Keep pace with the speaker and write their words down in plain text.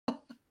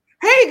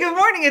Hey, good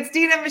morning. It's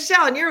Dina and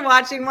Michelle, and you're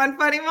watching One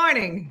Funny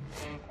Morning.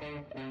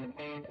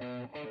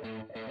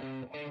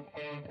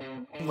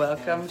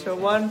 Welcome to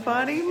One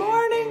Funny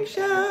Morning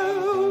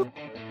Show.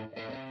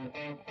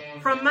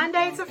 From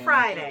Monday to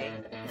Friday.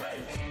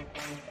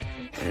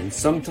 And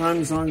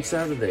sometimes on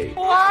Saturday.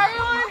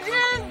 Why would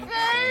you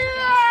say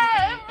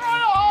that in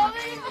front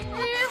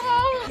of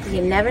all these people?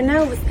 You never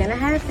know what's gonna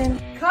happen.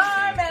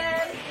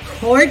 Carmen.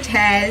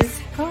 Cortez.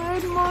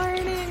 Good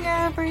morning,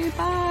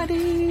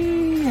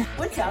 everybody.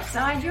 What's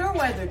outside your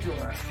weather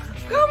door?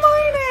 Good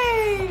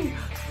morning.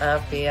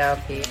 Uppy.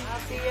 Happy,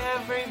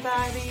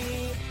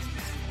 everybody.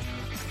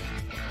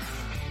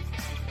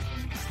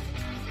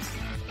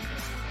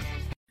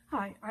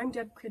 Hi, I'm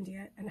Deb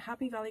Crindia in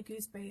Happy Valley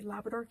Goose Bay,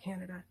 Labrador,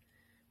 Canada,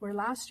 where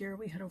last year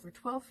we had over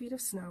 12 feet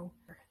of snow.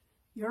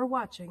 You're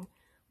watching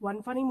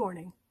One Funny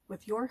Morning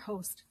with your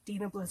host,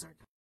 Dina Blizzard.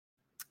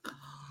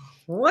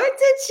 What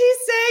did she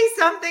say?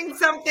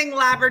 Something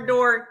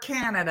Labrador,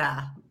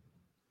 Canada.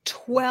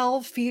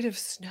 12 feet of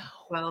snow.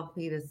 12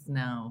 feet of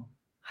snow.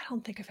 I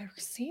don't think I've ever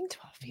seen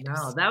 12 feet of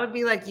No, snow. that would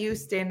be like you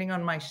standing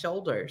on my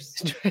shoulders.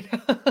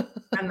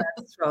 And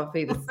that's 12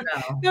 feet of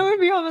snow. That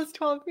would be almost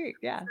 12 feet.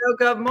 Yeah. So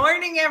good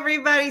morning,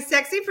 everybody.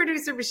 Sexy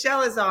producer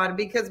Michelle is on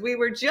because we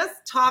were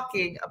just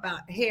talking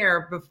about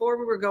hair before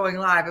we were going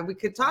live, and we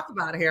could talk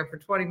about hair for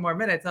 20 more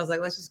minutes. I was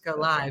like, let's just go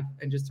live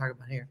and just talk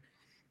about hair.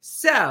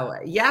 So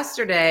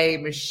yesterday,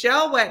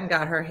 Michelle went and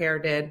got her hair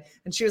did,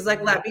 and she was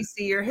like, let me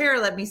see your hair.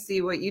 Let me see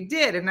what you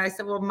did. And I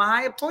said, well,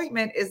 my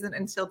appointment isn't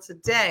until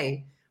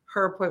today.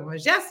 Her appointment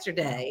was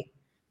yesterday.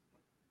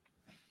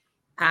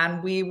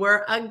 And we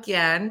were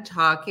again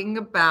talking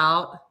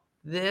about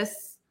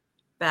this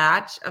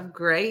batch of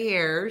gray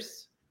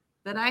hairs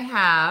that I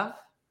have.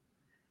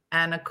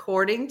 And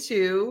according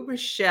to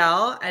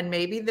Michelle and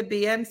maybe the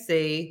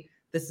BNC,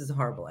 this is a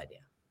horrible idea.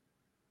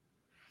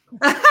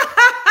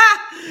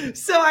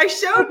 So I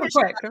showed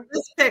Michelle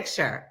this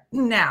picture.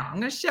 Now I'm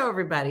going to show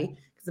everybody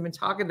because I've been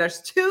talking.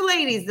 There's two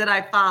ladies that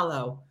I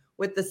follow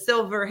with the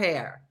silver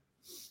hair.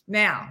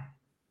 Now,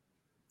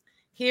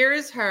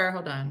 here's her.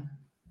 Hold on.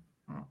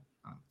 I'll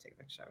take a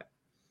picture of it.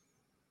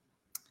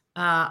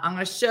 I'm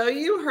going to show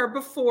you her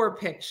before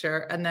picture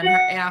and then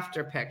her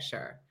after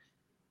picture.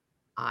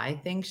 I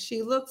think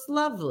she looks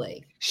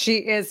lovely.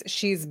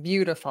 She's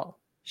beautiful.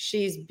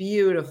 She's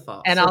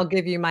beautiful. And so I'll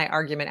give you my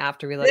argument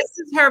after we look. This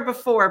is her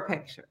before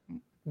picture.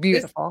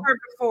 Beautiful. This is her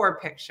before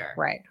picture.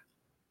 Right.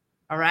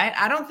 All right.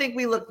 I don't think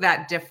we look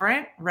that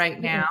different right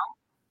now.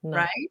 No.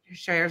 Right.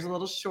 Your hair's a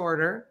little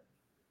shorter.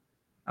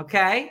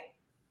 Okay.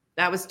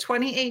 That was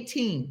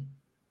 2018.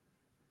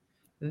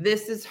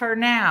 This is her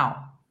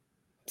now.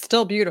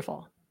 Still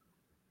beautiful.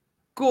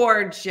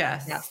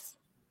 Gorgeous. Yes.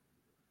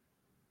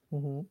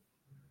 Mm-hmm.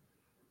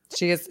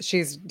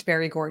 She's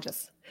very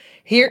gorgeous.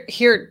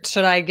 Here,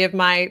 should I give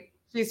my...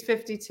 She's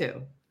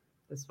 52.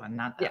 This one,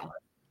 not that one.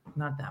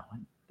 Not that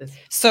one. This.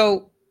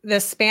 So the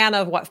span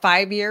of what,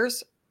 5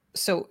 years?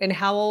 So, and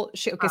how old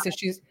she? Okay, so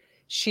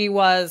she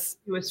was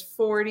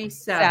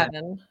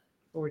 47.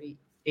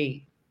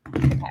 48.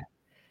 Okay.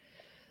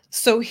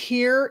 So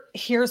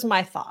here's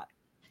my thought,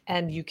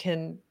 and you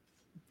can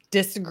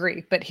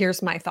disagree, but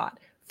here's my thought.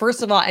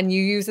 First of all, and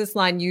you use this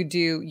line, you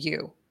do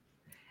you.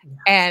 Yeah.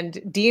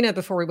 And Dina,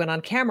 before we went on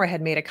camera,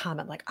 had made a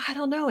comment like, I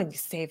don't know, and you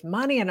save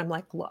money. And I'm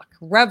like, look,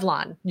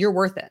 Revlon, you're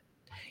worth it.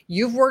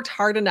 You've worked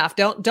hard enough.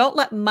 Don't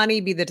let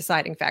money be the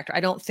deciding factor.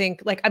 I don't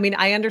think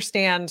I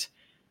understand.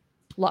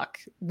 Look,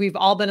 we've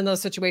all been in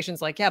those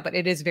situations like, yeah, but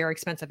it is very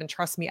expensive. And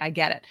trust me, I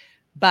get it.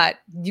 But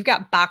you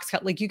got box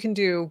cut, like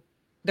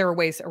there are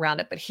ways around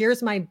it. But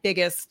here's my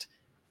biggest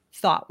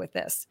thought with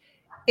this.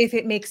 If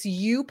it makes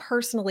you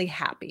personally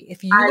happy,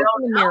 if you look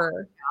in the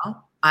mirror.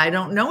 I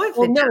don't know if it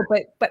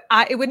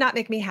would not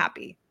make me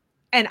happy.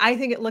 And I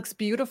think it looks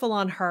beautiful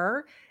on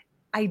her.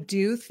 I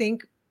do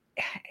think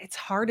it's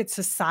hard. It's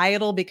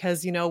societal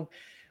because,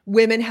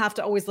 women have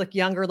to always look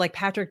younger. Like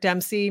Patrick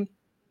Dempsey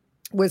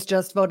was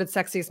just voted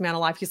sexiest man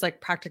alive. He's like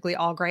practically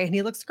all gray and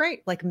he looks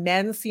great. Like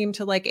men seem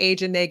to like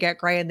age and they get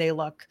gray and they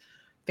look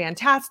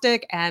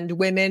fantastic. And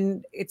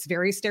women, it's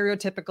very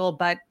stereotypical,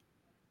 but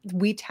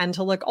we tend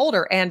to look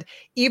older. And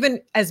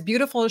even as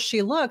beautiful as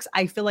she looks,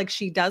 I feel like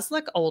she does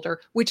look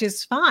older, which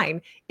is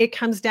fine. It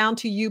comes down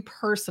to you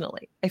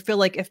personally. I feel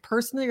like if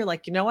personally you're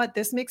like, you know what,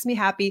 this makes me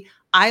happy.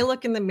 I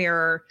look in the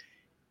mirror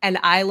and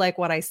I like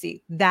what I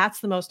see.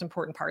 That's the most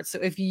important part. So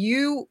if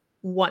you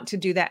want to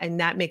do that and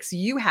that makes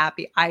you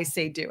happy, I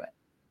say do it.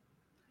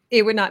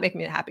 It would not make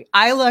me happy.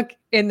 I look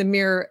in the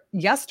mirror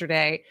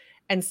yesterday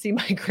and see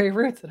my gray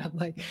roots. And I'm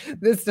like,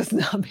 this does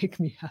not make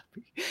me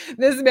happy.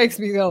 This makes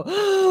me go,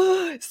 oh.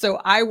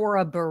 So I wore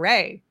a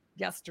beret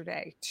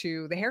yesterday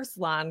to the hair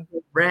salon.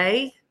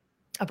 Beret?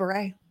 A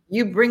beret.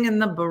 You bringing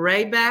the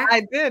beret back?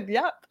 I did.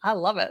 Yep. I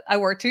love it. I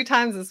wore it 2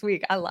 times this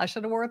week. I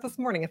should have wore it this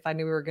morning if I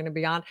knew we were going to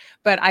be on,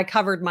 but I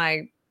covered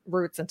my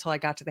roots until I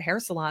got to the hair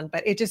salon,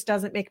 but it just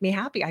doesn't make me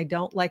happy. I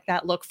don't like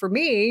that look for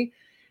me.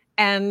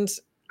 And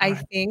I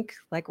think,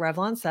 like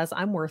Revlon says,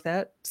 I'm worth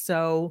it.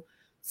 So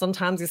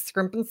sometimes you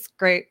scrimp and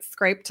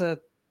scrape to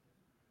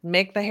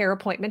make the hair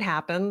appointment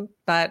happen,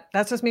 but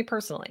that's just me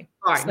personally.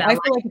 All right, So now, I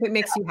feel like if it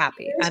makes you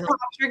happy. Here's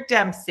Patrick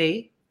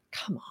Dempsey.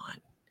 Come on.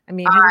 I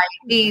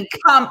mean,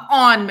 come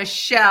on,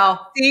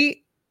 Michelle.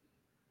 See,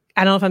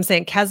 I don't know if I'm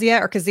saying Kezia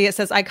or Kazia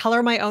says, I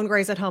color my own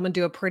grays at home and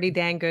do a pretty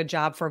dang good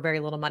job for very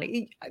little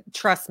money.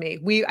 Trust me.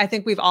 I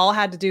think we've all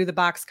had to do the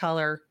box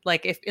color.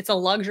 Like if it's a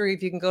luxury,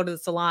 if you can go to the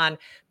salon,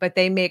 but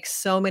they make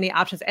so many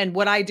options. And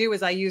what I do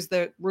is I use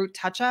the Root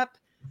Touch Up.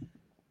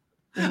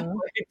 Mm-hmm.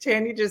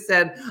 Tanya just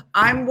said,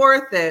 I'm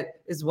worth it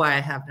is why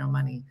I have no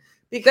money.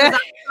 Because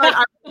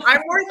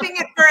I'm worthing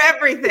it for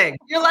everything.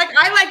 You're like,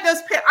 I like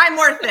those. I'm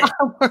worth it.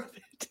 I'm worth it.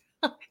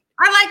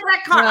 I like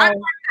that car. I'm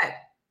worth it.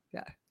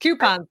 Yeah.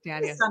 Coupons,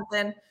 Tanya.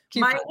 Something.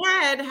 My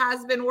head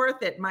has been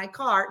worth it. My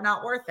car,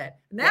 not worth it.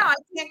 Now I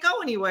can't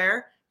go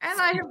anywhere. And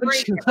I have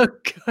great you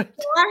look good.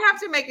 So I have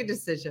to make a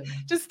decision.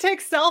 Just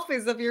take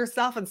selfies of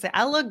yourself and say,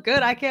 I look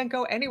good. I can't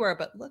go anywhere,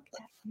 but look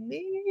at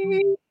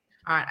me.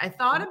 All right. I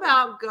thought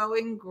about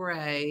going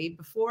gray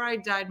before I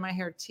dyed my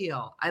hair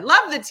teal. I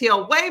love the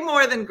teal way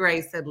more than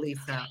gray, said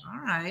Lisa.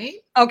 All right.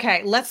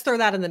 Okay. Let's throw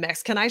that in the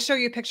mix. Can I show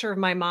you a picture of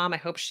my mom? I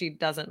hope she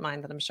doesn't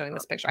mind that I'm showing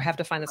this picture. I have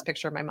to find this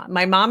picture of my mom.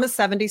 My mom is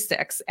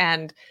 76,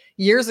 and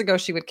years ago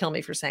she would kill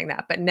me for saying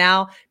that. But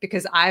now,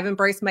 because I've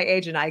embraced my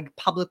age and I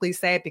publicly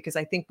say it because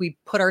I think we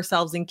put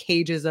ourselves in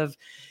cages of,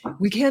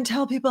 we can't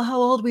tell people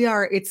how old we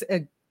are. It's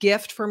a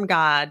gift from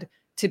God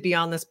to be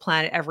on this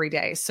planet every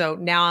day. So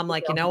now I'm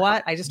like, you know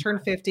what? I just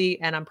turned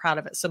 50 and I'm proud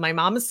of it. So my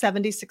mom is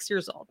 76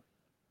 years old.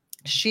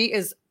 She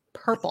is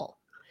purple.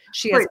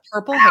 She has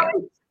purple hair.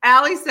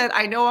 Allie said,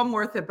 I know I'm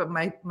worth it, but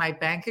my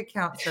bank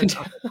account says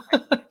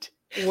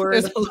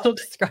there's a little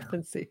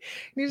discrepancy.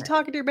 You need to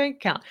talk to your bank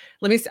account.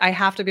 Let me see. I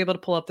have to be able to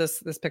pull up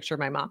this picture of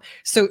my mom.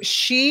 So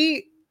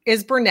she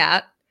is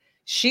brunette.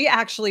 She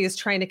actually is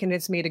trying to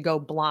convince me to go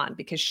blonde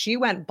because she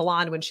went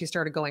blonde when she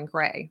started going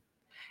gray.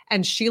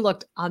 And she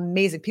looked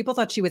amazing. People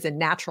thought she was a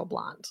natural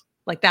blonde.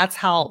 Like that's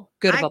how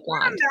good of a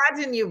blonde. I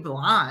imagine you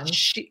blonde.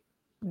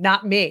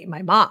 Not me,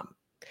 my mom.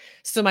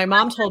 So my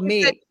mom told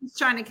me she's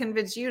trying to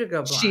convince you to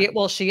go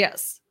blonde. She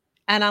is.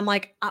 And I'm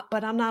like,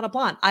 but I'm not a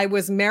blonde. I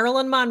was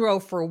Marilyn Monroe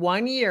for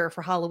 1 year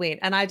for Halloween.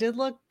 And I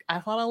thought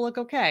I look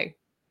okay.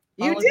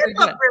 You did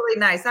look really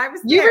nice. I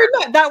was there.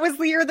 That was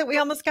the year that we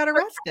almost got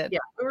arrested. Yeah,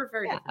 we were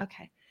very different.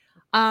 Okay.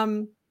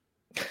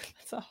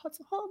 That's a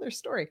whole other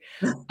story.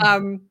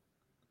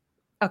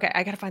 Okay,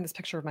 I got to find this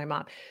picture of my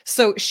mom.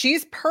 So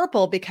she's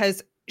purple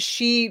because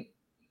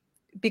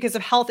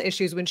of health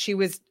issues. When she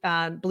was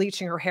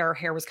bleaching her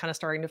hair was kind of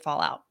starting to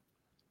fall out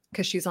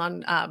because she's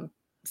on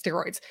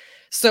steroids.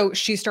 So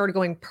she started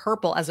going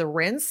purple as a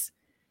rinse.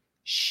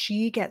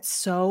 She gets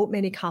so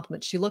many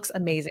compliments. She looks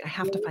amazing. I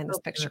have to find this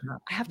picture.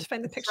 I have to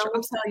find the picture.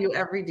 I'll tell you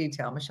every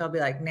detail. Michelle will be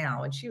like,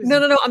 now. And she was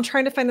No. I'm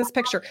trying to find this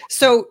picture.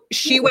 So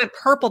she went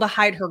purple to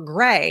hide her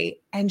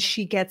gray, and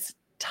she gets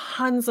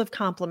tons of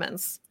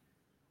compliments.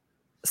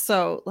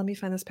 So let me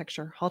find this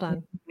picture. Hold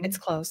on. It's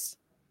close.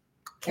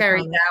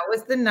 Carrie, that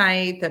was the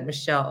night that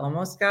Michelle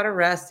almost got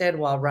arrested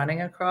while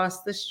running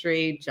across the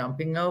street,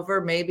 jumping over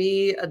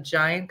maybe a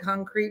giant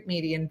concrete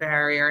median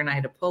barrier. And I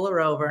had to pull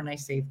her over and I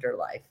saved her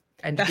life.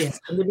 And she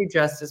happened to be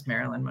dressed as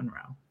Marilyn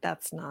Monroe.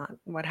 That's not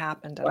what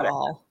happened at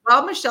all.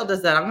 Well, Michelle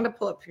does that. I'm going to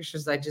pull up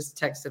pictures I just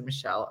texted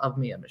Michelle of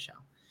me and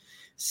Michelle.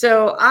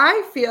 So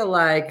I feel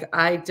like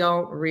I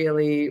don't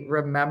really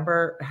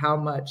remember how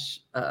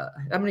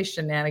many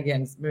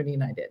shenanigans Mooney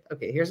and I did.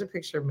 Okay, here's a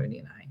picture of Mooney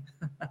and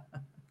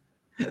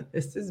I.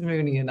 This is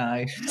Mooney and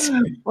I.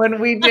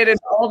 When we did an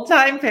old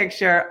time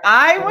picture,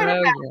 I would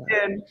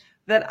imagine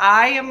that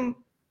I'm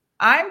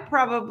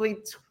probably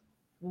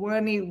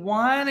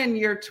 21 and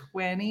you're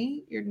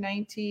 20, you're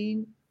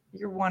 19,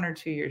 you're 1 or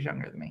 2 years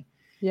younger than me.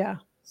 Yeah.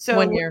 So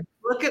 1 year.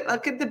 Look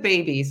at the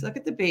babies. Look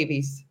at the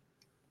babies.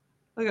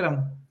 Look at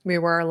them. We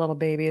were little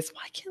babies.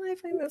 Why can't I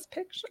find this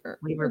picture?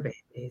 We were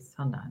babies.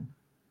 Hold on.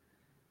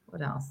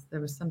 What else? There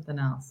was something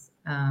else.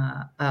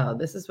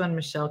 This is when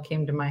Michelle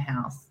came to my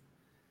house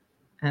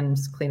and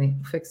was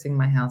fixing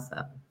my house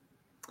up.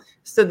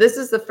 So this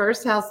is the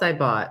first house I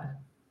bought.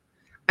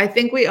 I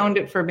think we owned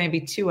it for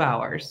maybe 2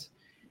 hours.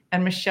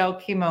 And Michelle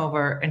came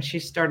over and she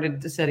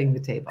started setting the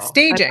table.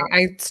 Staging.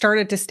 I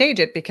started to stage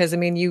it because,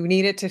 you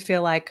need it to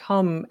feel like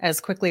home as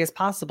quickly as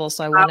possible.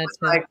 So I wanted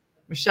to. Like,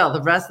 Michelle,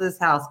 the rest of this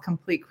house,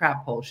 complete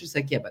crap hole. She's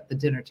like, yeah, but the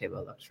dinner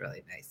table looks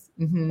really nice.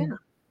 Mm-hmm. Yeah.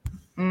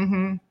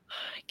 Mm-hmm.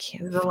 I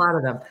can't. There's a lot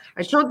of them.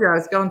 I told you I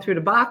was going through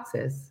the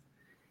boxes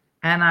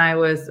and I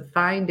was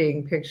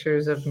finding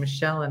pictures of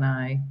Michelle and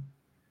I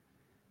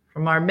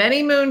from our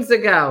many moons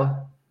ago.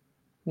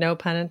 No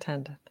pun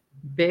intended.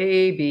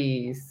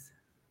 Babies.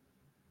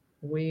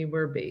 We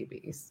were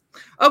babies.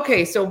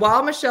 Okay, so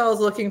while Michelle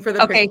is looking for the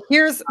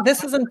picture.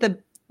 This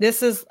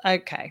is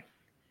okay.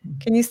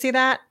 Can you see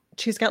that?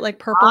 She's got like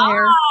purple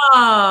hair.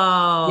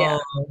 Oh. Yeah.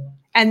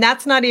 And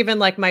that's not even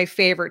like my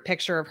favorite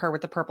picture of her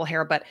with the purple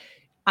hair, but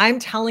I'm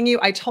telling you,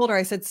 I told her,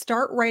 I said,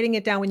 start writing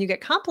it down when you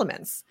get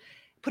compliments.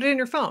 Put it in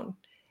your phone.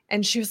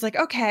 And she was like,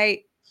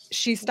 okay.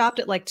 She stopped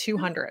at like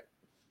 200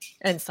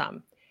 and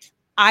some.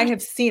 I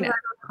have seen it.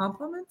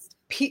 Compliments?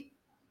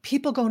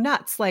 people go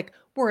nuts. Like,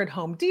 we're at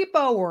Home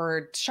Depot,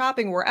 we're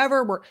shopping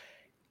wherever, we're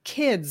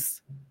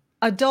kids,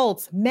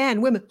 adults,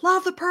 men, women,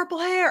 love the purple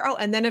hair. Oh,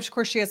 and then of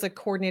course she has a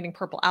coordinating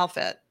purple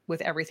outfit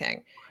with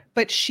everything,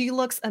 but she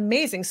looks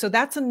amazing. So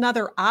that's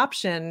another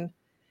option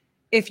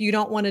if you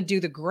don't want to do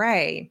the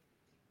gray.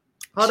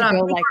 Hold on,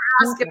 like,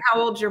 asking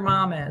how old your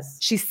mom is.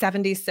 She's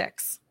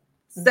 76.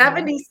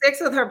 76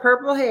 with her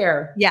purple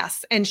hair.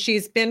 Yes. And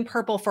she's been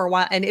purple for a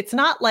while. And it's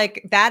not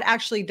like that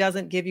actually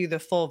doesn't give you the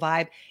full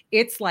vibe.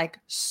 It's like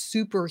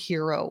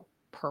superhero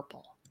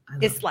purple.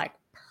 It's like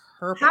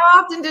purple. How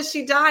often does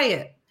she dye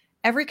it?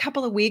 Every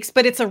couple of weeks,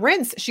 but it's a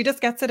rinse. She just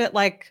gets it at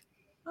like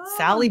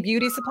Sally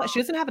Beauty Supply.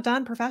 She doesn't have it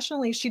done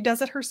professionally. She does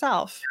it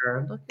herself.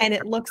 Sure. And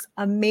it looks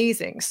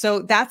amazing. So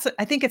that's,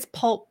 I think it's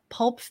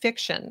Pulp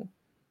Fiction.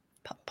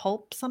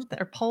 Pulp something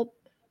or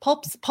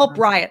Pulp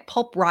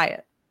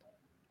Riot.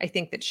 I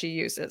think that she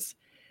uses,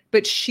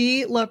 but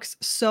she looks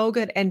so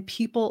good and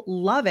people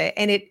love it.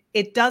 And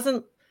it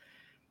doesn't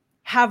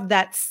have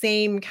that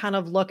same kind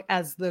of look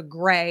as the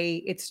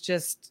gray. It's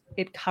just,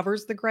 it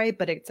covers the gray,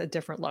 but it's a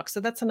different look.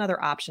 So that's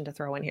another option to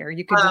throw in here.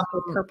 You could just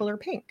go purple or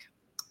pink.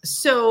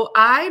 So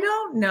I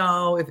don't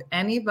know if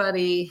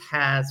anybody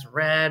has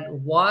read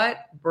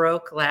What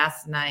Broke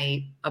Last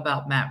Night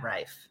about Matt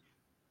Rife.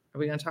 Are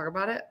we going to talk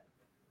about it?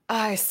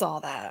 I saw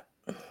that.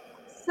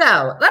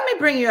 So let me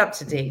bring you up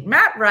to date.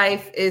 Matt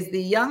Rife is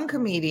the young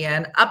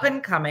comedian up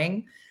and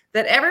coming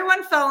that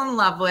everyone fell in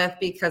love with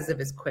because of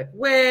his quick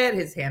wit,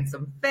 his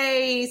handsome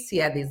face. He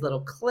had these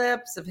little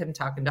clips of him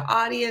talking to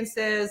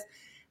audiences,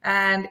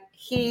 and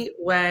he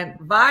went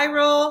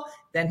viral.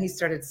 Then he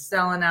started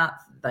selling out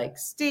like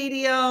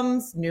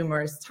stadiums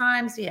numerous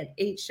times. He had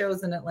 8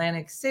 shows in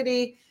Atlantic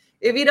City.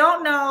 If you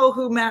don't know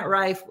who Matt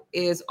Rife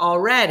is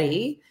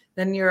already,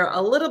 then you're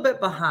a little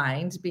bit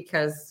behind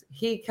because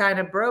he kind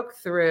of broke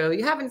through.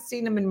 You haven't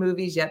seen him in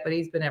movies yet, but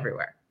he's been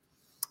everywhere.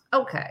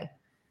 Okay.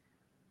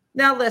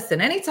 Now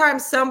listen, anytime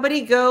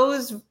somebody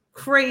goes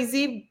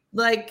crazy,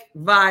 like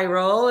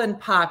viral and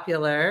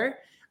popular,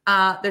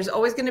 there's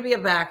always going to be a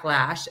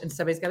backlash and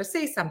somebody's got to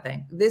say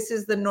something. This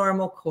is the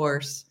normal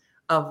course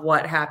of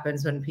what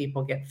happens when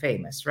people get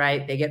famous,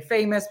 right? They get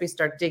famous. We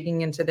start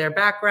digging into their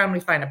background.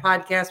 We find a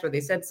podcast where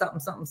they said something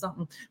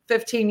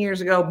 15 years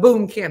ago,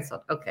 boom,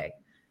 canceled. Okay.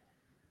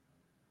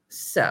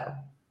 So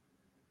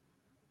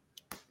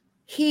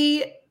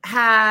he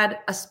had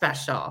a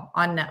special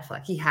on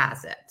Netflix. He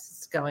has it.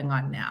 It's going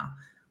on now.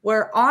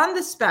 Where on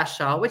the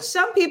special, which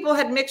some people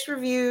had mixed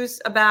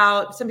reviews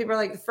about, some people are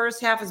like, the first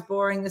half is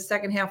boring, the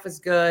second half was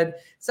good.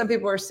 Some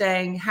people are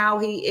saying how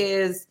he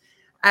is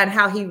and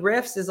how he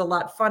riffs is a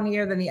lot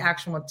funnier than the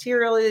actual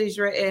material that he's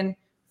written.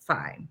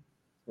 Fine.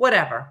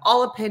 Whatever.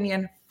 All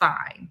opinion,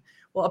 fine.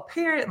 Well,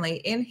 apparently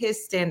in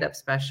his stand-up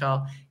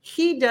special,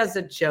 he does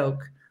a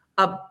joke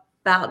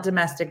about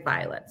domestic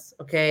violence.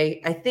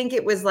 Okay. I think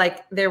it was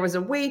like there was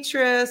a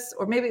waitress,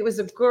 or maybe it was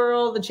a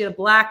girl and she had a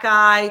black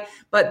eye,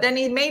 but then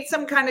he made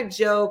some kind of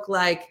joke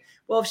like,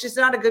 well, if she's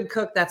not a good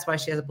cook, that's why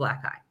she has a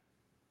black eye.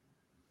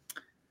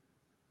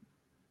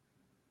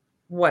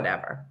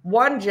 Whatever.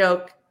 One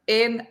joke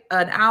in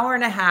an hour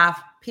and a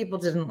half, people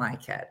didn't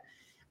like it.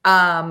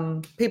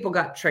 People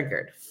got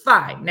triggered.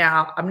 Fine.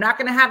 Now, I'm not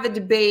going to have the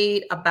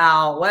debate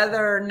about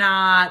whether or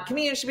not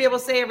comedians should be able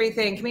to say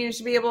everything. Comedians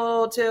should be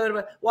able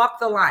to walk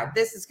the line.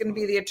 This is going to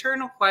be the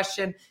eternal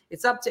question.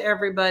 It's up to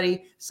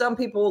everybody. Some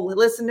people will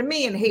listen to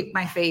me and hate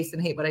my face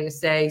and hate what I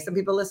say. Some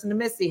people listen to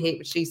Missy, hate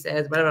what she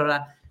says, blah, blah,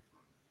 blah.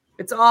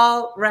 It's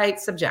all right,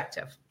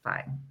 subjective.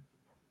 Fine.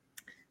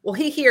 Well,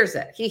 he hears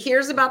it. He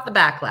hears about the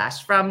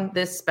backlash from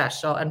this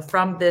special and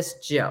from this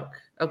joke.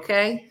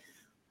 Okay.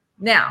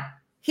 Now,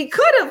 he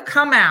could have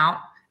come out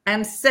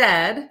and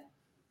said,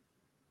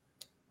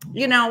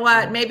 you know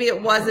what, maybe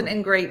it wasn't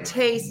in great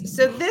taste.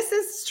 So this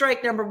is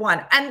strike number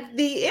one. And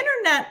the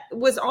internet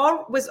was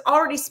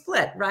already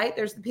split, right?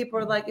 There's the people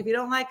who are like, if you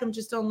don't like him,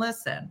 just don't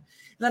listen. And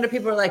then other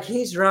people are like,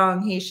 he's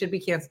wrong. He should be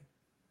canceled.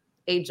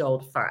 Age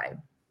old,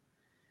 fine.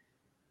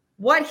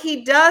 What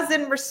he does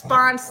in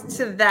response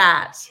to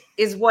that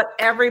is what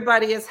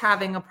everybody is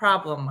having a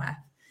problem with.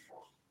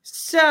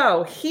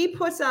 So he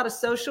puts out a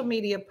social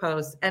media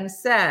post and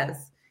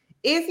says,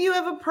 if you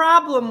have a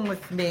problem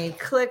with me,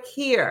 click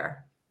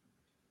here.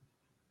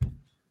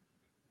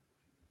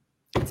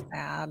 It's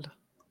bad.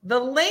 The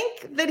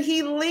link that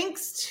he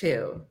links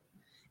to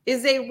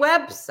is a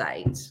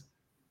website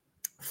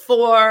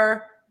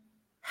for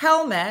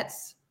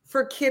helmets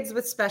for kids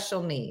with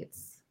special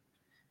needs.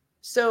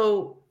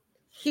 So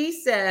he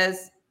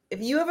says,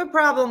 if you have a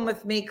problem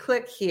with me,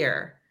 click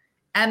here.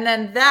 And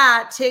then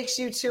that takes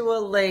you to a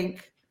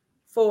link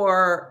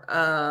for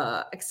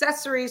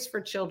accessories for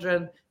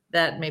children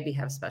that maybe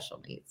have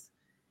special needs.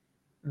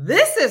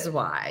 This is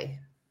why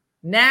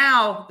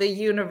now the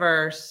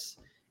universe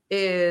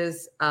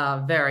is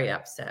very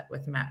upset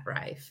with Matt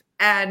Rife.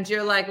 And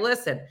you're like,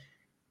 listen,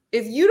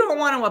 if you don't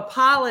want to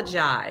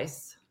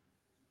apologize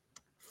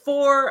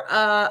for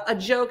a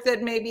joke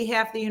that maybe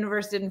half the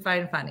universe didn't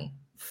find funny,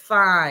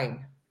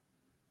 fine.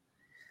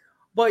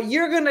 but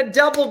you're going to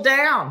double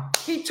down.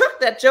 He took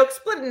that joke,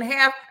 split it in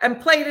half,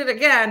 and played it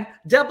again,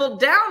 doubled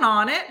down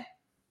on it.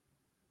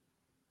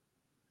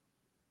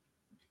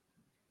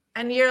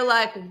 And you're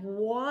like,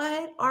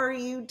 what are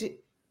you doing?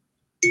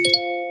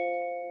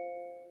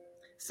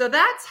 So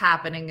that's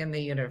happening in the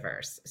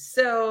universe.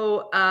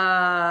 So,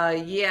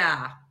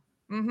 yeah.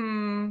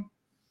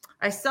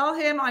 I saw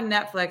him on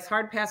Netflix.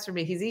 Hard pass for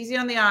me. He's easy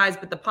on the eyes,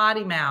 but the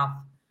potty mouth.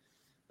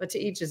 But to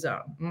each his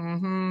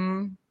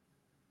own.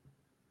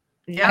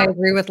 Yeah, I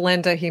agree with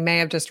Linda. He may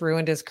have just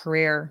ruined his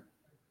career.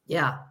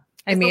 Yeah.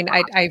 I mean,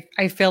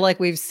 I feel like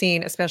we've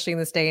seen, especially in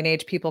this day and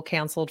age, people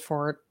canceled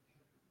for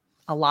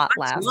a lot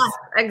less.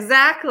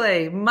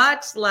 Exactly.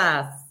 Much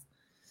less.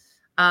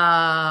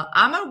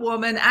 I'm a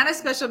woman and a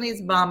special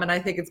needs mom, and I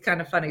think it's kind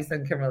of funny,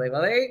 said Kimberly.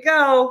 Well, there you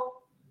go.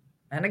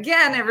 And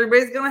again,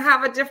 everybody's going to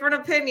have a different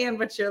opinion,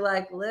 but you're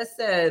like,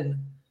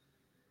 listen,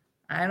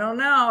 I don't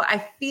know.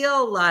 I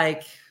feel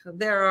like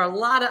there are a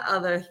lot of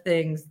other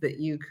things that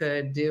you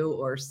could do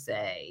or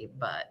say,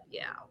 but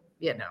yeah,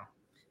 you know,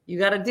 you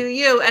got to do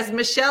you. As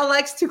Michelle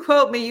likes to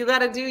quote me, you got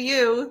to do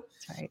you.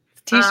 That's right.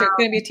 T-shirt,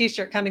 going to be a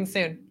t-shirt coming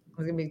soon.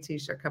 There's going to be a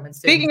t-shirt coming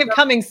soon. Speaking of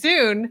coming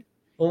soon.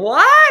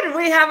 What?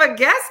 We have a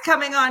guest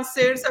coming on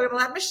soon, so I'm going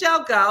to let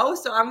Michelle go.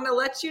 So I'm going to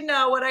let you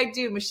know what I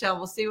do, Michelle.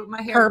 We'll see what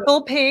my hair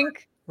Purple,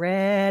 pink,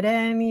 red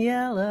and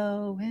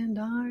yellow and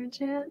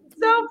orange. And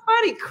so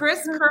funny.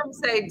 Chris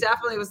Kermsay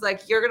definitely was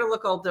like, you're going to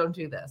look old. Don't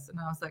do this. And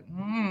I was like,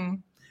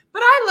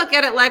 But I look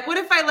at it like, what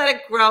if I let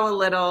it grow a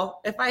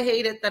little? If I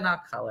hate it, then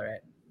I'll color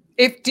it.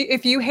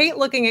 If you hate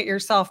looking at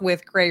yourself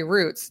with gray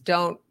roots,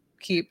 don't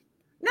keep.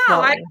 No,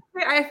 I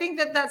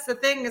think that's the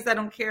thing is I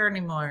don't care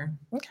anymore.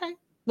 Okay.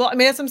 Well, I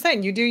mean, as I'm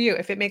saying, you do you.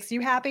 If it makes you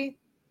happy.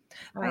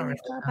 You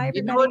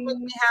know what would make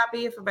me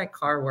happy if my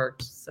car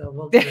worked. So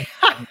we'll do it.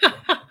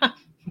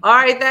 All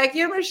right. Thank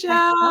you,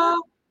 Michelle.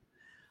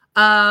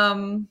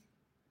 I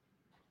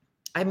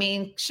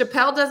mean,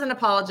 Chappelle doesn't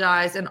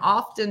apologize and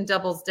often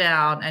doubles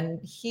down, and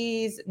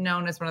he's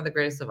known as one of the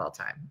greatest of all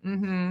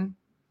time.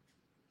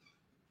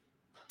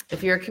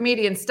 If you're a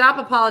comedian, stop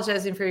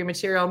apologizing for your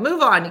material.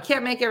 Move on. You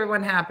can't make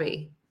everyone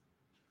happy.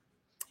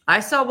 I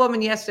saw a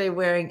woman yesterday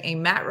wearing a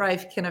Matt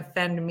Rife can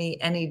offend me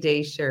any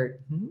day shirt.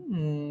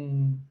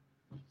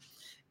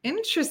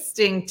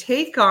 Interesting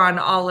take on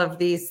all of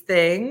these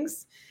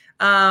things.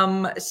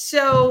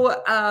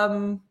 So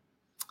I'm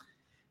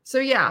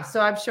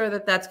sure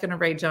that's going to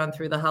rage on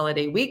through the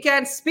holiday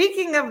weekend.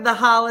 Speaking of the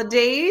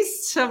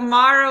holidays,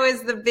 tomorrow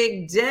is the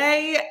big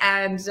day,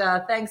 and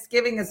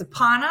Thanksgiving is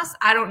upon us.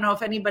 I don't know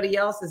if anybody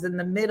else is in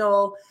the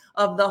middle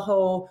of the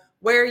whole,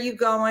 where are you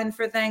going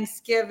for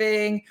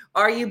Thanksgiving?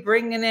 Are you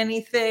bringing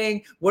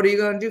anything? What are you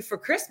going to do for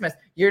Christmas?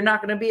 You're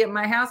not going to be at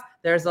my house.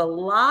 There's a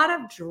lot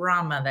of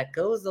drama that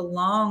goes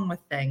along with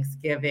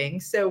Thanksgiving.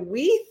 So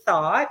we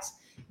thought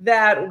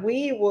that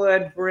we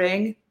would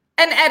bring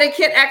an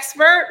etiquette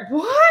expert.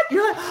 What?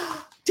 You're like,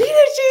 Dina,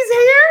 she's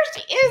here.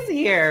 She is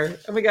here.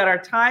 And we got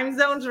our time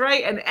zones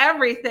right and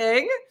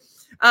everything.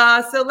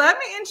 So let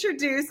me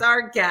introduce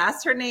our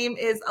guest. Her name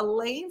is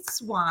Elaine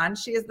Swann.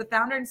 She is the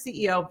founder and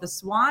CEO of the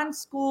Swann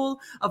School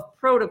of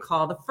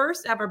Protocol, the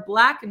first ever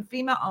Black and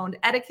female-owned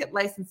etiquette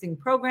licensing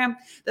program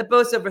that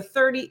boasts over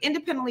 30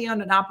 independently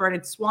owned and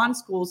operated Swann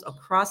schools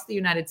across the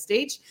United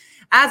States.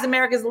 As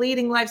America's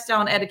leading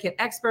lifestyle and etiquette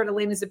expert,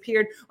 Elaine has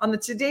appeared on the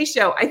Today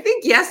Show. I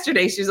think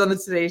yesterday she was on the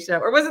Today Show,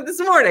 or was it this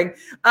morning?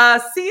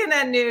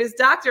 CNN News,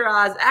 Dr.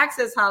 Oz,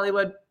 Access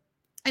Hollywood,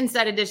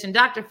 Inside Edition,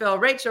 Dr. Phil,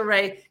 Rachel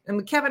Ray,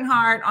 and Kevin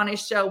Hart on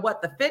his show,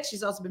 What the Fit.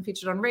 She's also been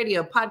featured on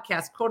radio,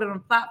 podcasts, quoted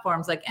on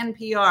platforms like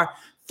NPR,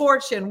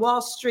 Fortune,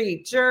 Wall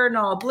Street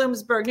Journal,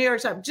 Bloomsburg, New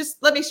York Times.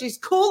 She's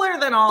cooler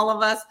than all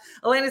of us.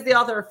 Elaine is the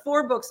author of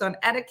 4 books on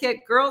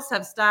etiquette, Girls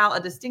Have Style,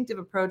 A Distinctive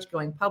Approach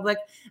Going Public,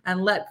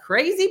 and Let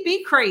Crazy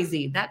Be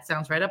Crazy. That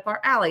sounds right up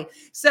our alley.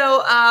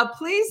 So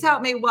please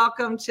help me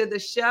welcome to the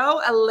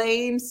show,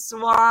 Elaine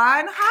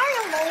Swann.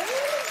 Hi, Elaine.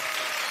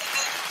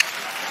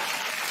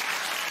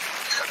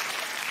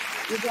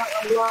 We got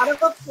a lot of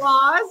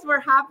applause.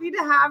 We're happy to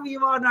have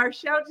you on our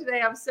show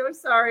today. I'm so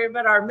sorry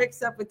about our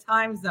mix-up with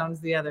time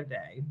zones the other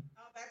day.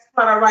 Oh, that's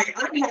quite all right.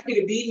 I'm happy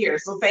to be here.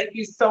 So thank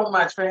you so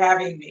much for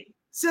having me.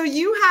 So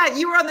you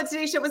were on the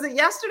Today Show. Was it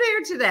yesterday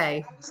or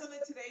today? I was on the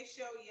Today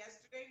Show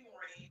yesterday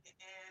morning,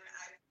 and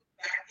I flew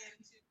back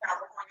into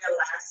California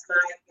last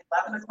night,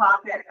 11 o'clock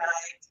at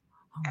night.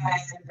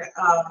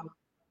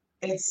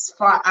 And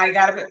I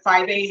got up at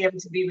 5 a.m.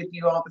 to be with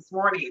you all this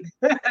morning.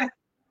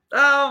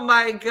 Oh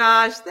my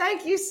gosh.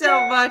 Thank you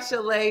so much,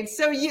 Elaine.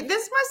 So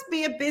this must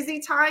be a busy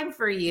time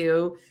for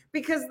you,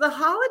 because the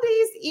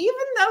holidays, even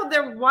though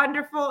they're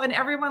wonderful and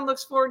everyone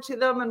looks forward to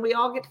them and we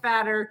all get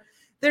fatter,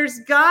 there's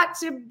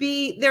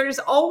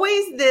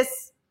always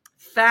this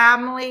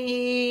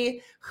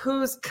family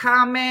who's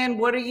coming.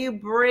 What are you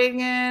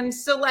bringing?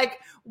 So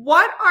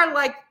what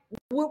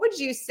would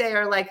you say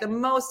are the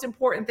most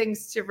important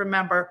things to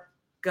remember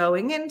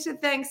going into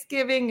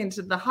Thanksgiving,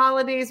 into the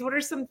holidays? What are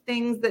some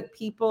things that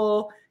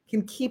people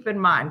can keep in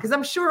mind? Because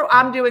I'm sure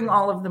I'm doing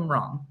all of them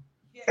wrong.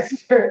 Yeah,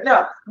 Yes, sure.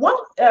 No,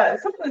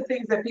 some of the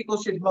things that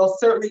people should most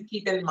certainly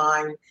keep in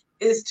mind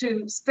is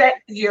to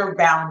set your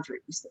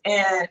boundaries.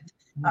 And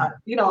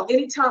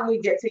anytime we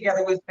get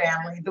together with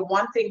family, the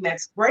one thing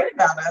that's great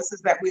about us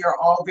is that we are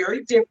all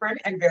very different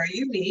and very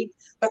unique.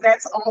 But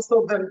that's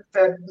also the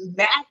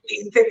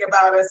maddening thing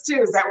about us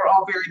too, is that we're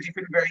all very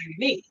different, very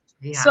unique.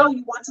 Yeah. So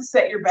you want to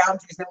set your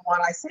boundaries. And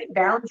when I say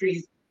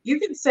boundaries, you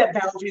can set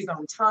boundaries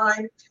on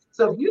time.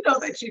 So if you know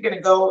that you're going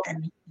to go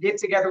and get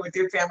together with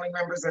your family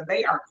members and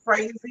they are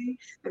crazy,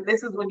 then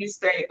this is when you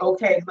say,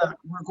 okay, look,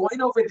 we're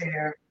going over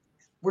there.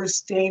 We're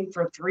staying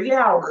for 3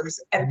 hours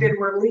and then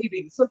we're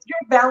leaving. So your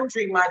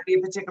boundary might be a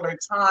particular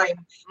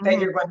time that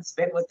you're going to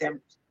spend with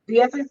them.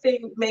 The other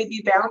thing may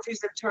be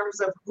boundaries in terms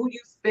of who you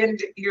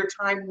spend your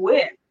time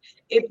with.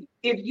 If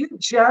you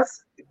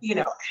just,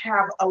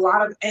 have a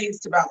lot of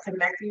angst about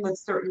connecting with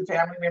certain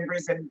family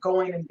members and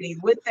going and being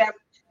with them,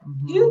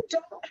 you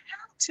don't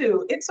have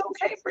to. It's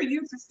okay for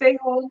you to stay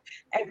home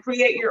and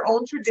create your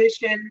own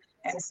tradition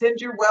and send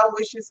your well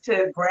wishes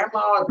to grandma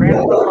or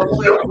grandpa or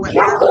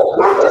whatever.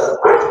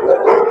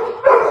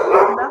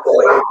 Another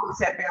way you can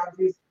set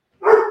boundaries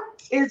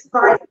is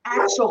by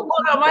actual.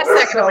 Hold on 1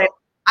 second. So,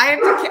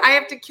 I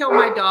have to kill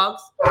my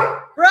dogs.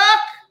 Brooke!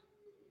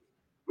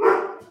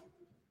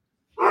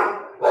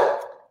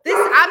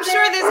 I'm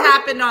sure this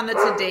happened on the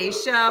Today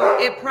Show.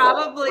 It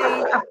probably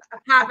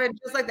happened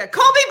just like that.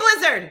 Colby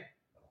Blizzard,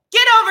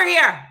 get over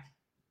here.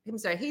 I'm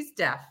sorry, he's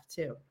deaf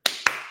too.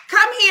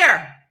 Come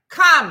here.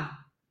 Come.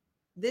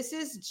 This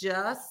is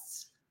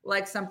just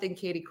like something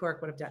Katie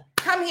Couric would have done.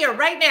 Come here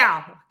right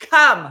now.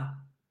 Come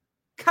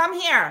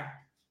here.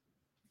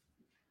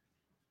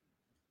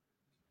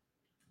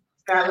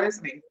 Start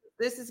listening.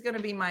 This is going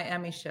to be my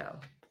Emmy show,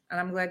 and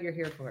I'm glad you're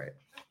here for it.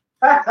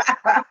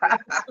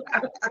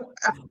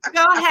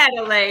 Go ahead,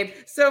 Elaine.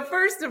 So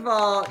first of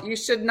all, you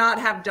should not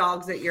have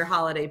dogs at your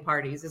holiday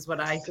parties, is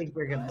what I think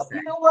you're going to say.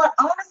 You know what?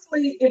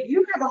 Honestly, if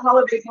you have a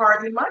holiday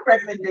party, my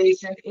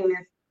recommendation is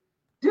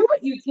do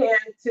what you can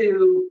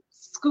to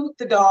scoot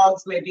the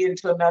dogs maybe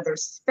into another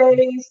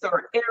space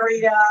or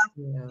area.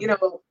 Yeah.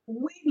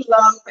 We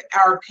love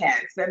our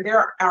pets and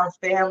they're our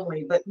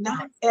family, but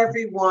not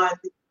everyone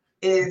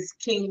is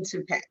keen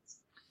to pets.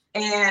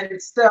 And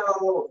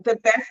so the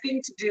best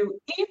thing to do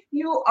if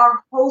you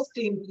are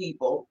hosting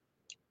people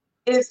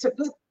is to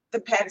put the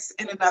pets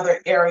in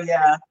another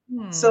area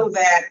so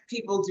that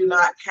people do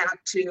not have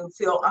to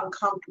feel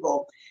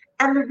uncomfortable.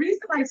 And the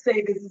reason I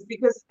say this is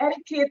because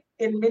etiquette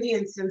in many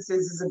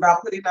instances is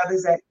about putting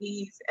others at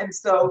ease. And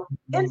so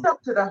it's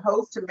up to the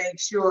host to make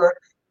sure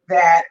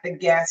that the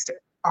guests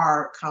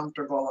are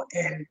comfortable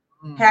and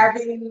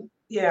having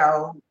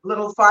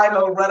little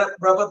Fido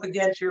rub up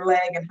against your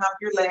leg and hump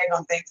your leg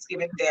on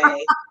Thanksgiving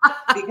Day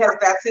because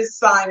that's his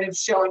sign of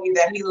showing you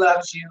that he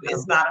loves you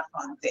is not a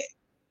fun thing.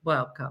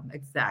 Welcome.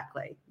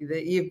 Exactly.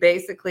 You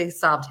basically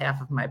solved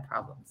half of my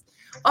problems.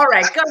 All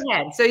right, go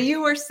ahead. So you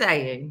were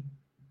saying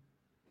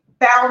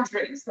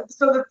boundaries.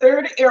 So the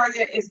third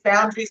area is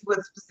boundaries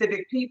with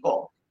specific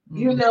people.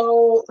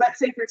 Let's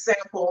say, for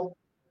example,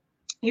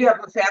 you have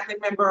a family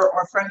member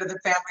or friend of the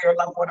family or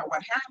loved one or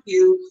what have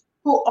you,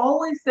 who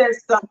always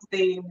says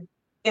something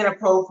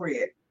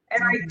inappropriate.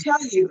 And I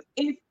tell you,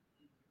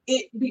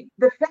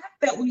 the fact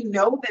that we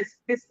know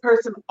this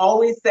person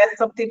always says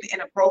something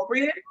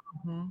inappropriate,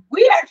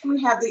 we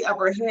actually have the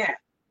upper hand.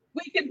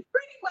 We can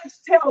pretty much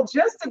tell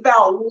just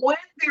about when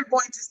they're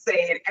going to say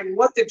it and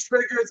what the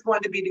trigger is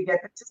going to be to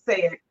get them to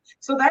say it.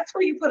 So that's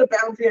where you put a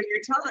boundary on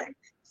your time.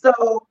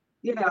 So,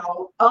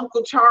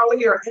 Uncle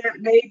Charlie or Aunt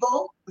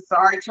Mabel,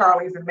 sorry,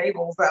 Charlies and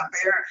Mabels out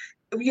there,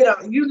 right about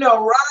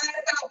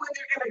when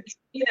they're going to,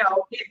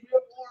 get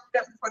real warmed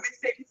up before they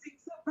say anything.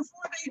 So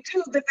before they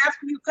do, then that's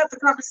when you cut the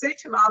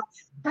conversation off.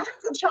 Hi,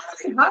 Uncle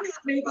Charlie. Hi, Aunt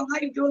Mabel. How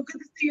you doing? Good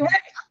to see you.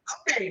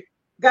 Hey, okay.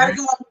 Got to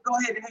go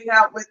ahead and hang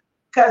out with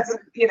cousin,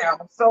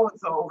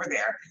 so-and-so over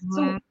there.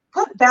 So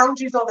put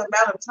boundaries on the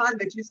amount of time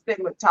that you spend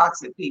with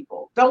toxic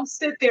people. Don't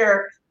sit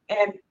there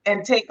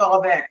and take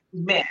all that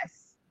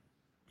mess.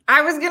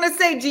 I was going to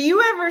say, do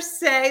you ever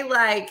say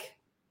like,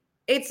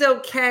 it's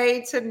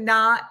okay to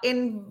not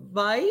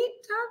invite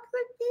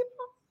toxic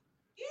people?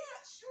 Yeah,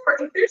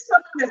 sure. If there's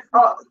something that,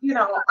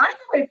 I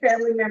have a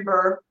family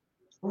member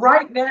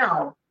right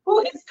now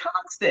who is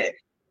toxic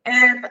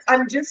and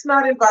I'm just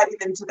not inviting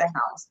them to the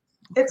house.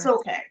 Okay. It's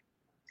okay.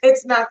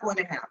 It's not going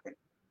to happen.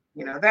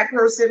 That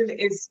person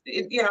is,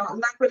 I'm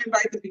not going to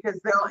invite them because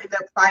they'll end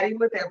up fighting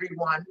with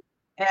everyone.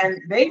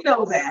 And they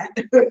know that.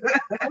 I'm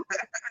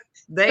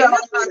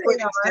not going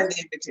to extend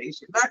the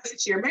invitation. Not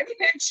this year, maybe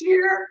next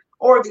year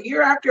or the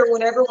year after,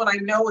 when I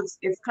know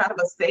it's kind of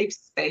a safe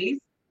space.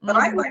 But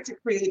I like to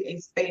create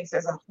a space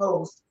as a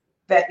host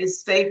that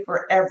is safe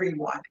for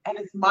everyone. And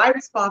it's my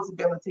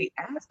responsibility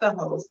as the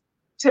host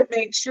to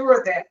make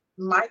sure that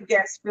my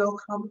guests feel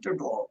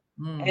comfortable.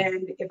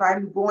 And if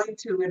I'm going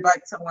to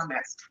invite someone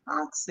that's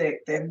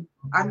toxic, then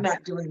I'm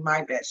not doing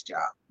my best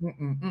job.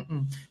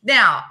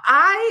 Now,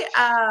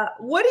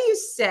 what do you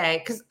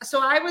say?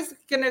 So I was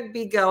going to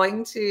be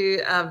going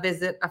to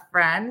visit a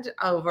friend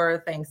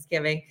over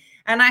Thanksgiving.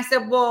 And I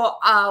said, well,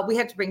 we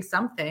have to bring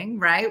something,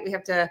 right? We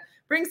have to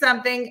bring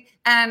something.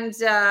 And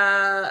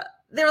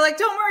they were like,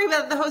 don't worry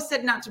about it. The host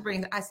said not to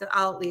bring. I said,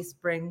 I'll at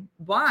least bring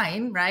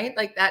wine, right?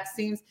 Like that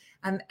seems,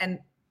 and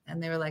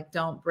they were like,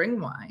 don't bring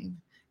wine.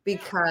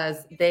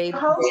 Because the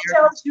host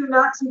tells you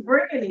not to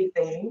bring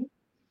anything.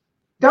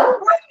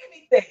 Don't bring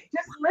anything.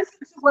 Just listen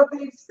to what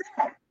they've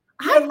said.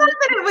 I thought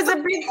that it was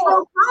a big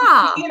faux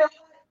pas. You know,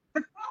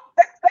 that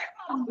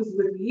problem was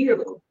with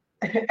you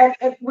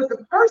and with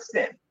the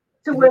person,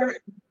 to where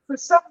for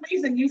some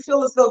reason you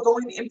feel as though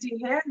going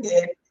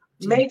empty-handed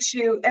makes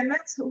you, and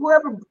that's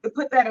whoever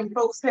put that in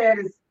folks' head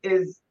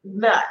is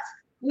nuts.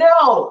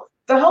 No.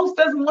 The host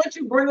doesn't want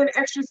you bringing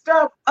extra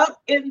stuff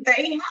up in their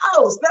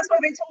house. That's why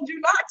they told you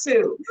not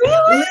to.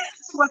 Really? Listen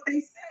to what they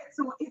said.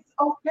 So it's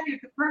okay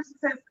if the person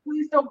says,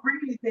 please don't bring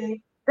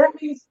anything.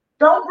 That means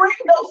don't bring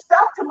no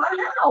stuff to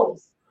my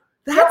house.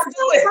 That's do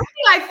it.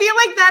 I feel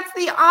like that's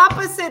the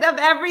opposite of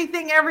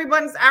everything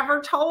everyone's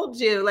ever told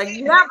you. Like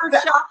never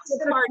shop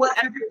the party.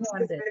 What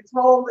everyone's been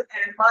told,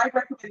 and my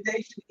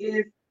recommendation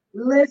is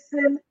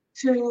listen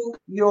to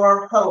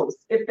your host.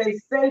 If they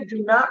say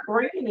do not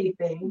bring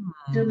anything,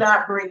 do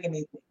not bring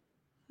anything.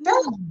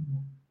 No.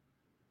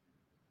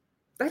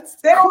 They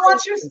don't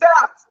want your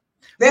stuff.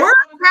 We're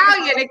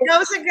Italian. It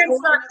goes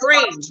against our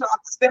grain.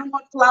 They don't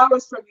want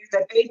flowers from you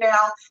that they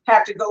now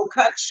have to go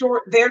cut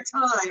short their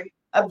time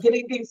of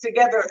getting things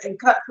together and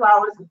cut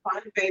flowers and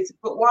find a vase and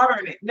put water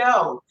in it.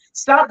 No.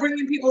 Stop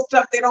bringing people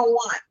stuff they don't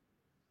want.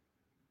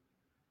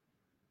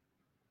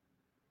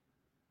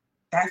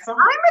 That's all.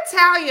 I'm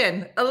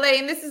Italian,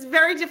 Elaine. This is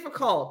very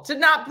difficult to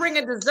not bring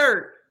a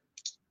dessert.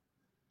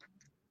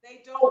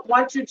 They don't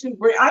want you to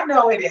bring. I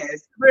know it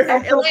is.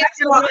 And so Elaine,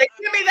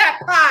 give me that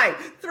pie.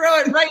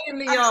 Throw it right in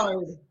the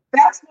yard.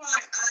 That's why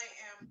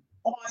I am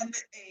on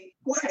a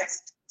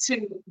quest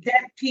to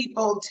get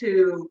people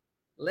to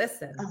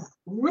listen.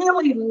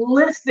 Really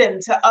listen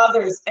to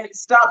others and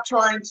stop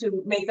trying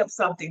to make up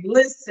something.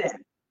 Listen.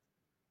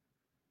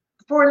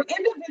 For an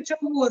individual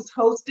who is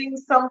hosting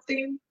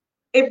something,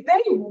 if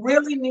they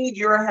really need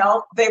your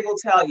help, they will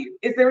tell you.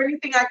 Is there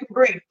anything I can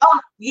bring? Oh,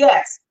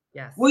 yes.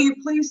 Yes. Will you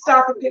please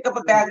stop and pick up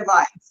a bag of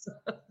ice?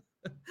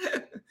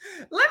 Let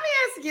me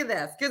ask you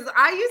this, because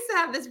I used to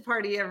have this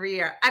party every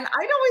year, and it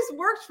always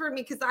worked for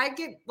me because I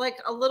get like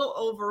a little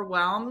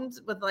overwhelmed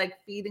with like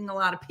feeding a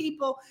lot of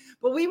people.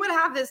 But we would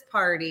have this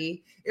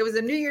party. It was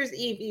a New Year's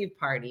Eve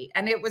party,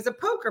 and it was a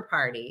poker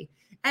party.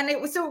 And it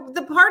was, so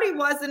the party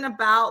wasn't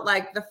about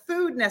like the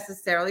food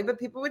necessarily, but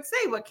people would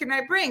say, what can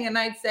I bring? And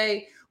I'd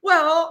say,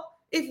 well,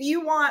 if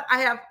you want, I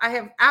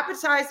have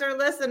appetizer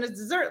list and a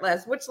dessert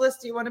list. Which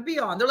list do you want to be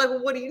on? They're like,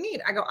 well, what do you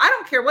need? I go, I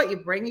don't care what you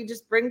bring. You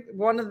just bring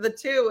one of the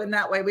two. And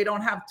that way we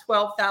don't have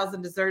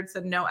 12,000 desserts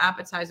and no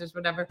appetizers,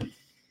 whatever.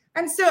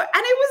 And so, and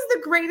it was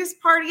the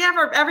greatest party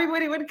ever.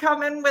 Everybody would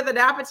come in with an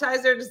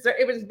appetizer, dessert.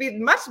 It would be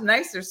much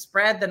nicer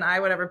spread than I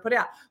would ever put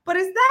out. But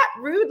is that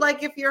rude?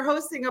 Like if you're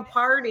hosting a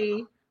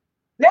party?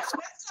 No, that's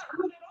not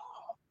rude at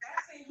all.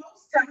 That's a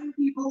host telling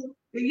people,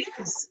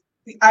 yes,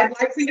 I'd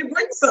like for you to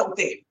bring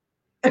something.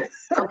 Okay.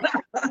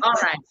 All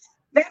right.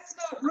 That's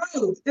not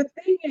rude. The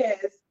thing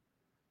is,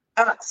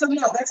 so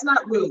no, that's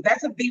not rude.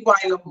 That's a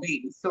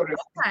BYOB sort of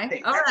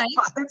thing. All right.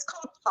 That's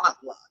called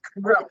potluck,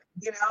 really,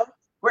 you know,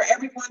 where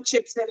everyone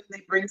chips in and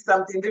they bring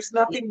something. There's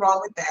nothing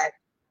wrong with that.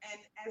 And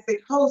as a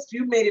host,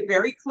 you made it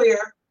very clear,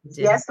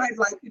 yes, I'd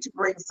like you to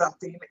bring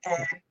something,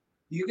 and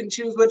you can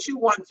choose what you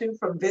want to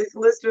from this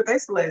list or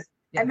this list.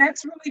 Yeah. And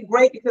that's really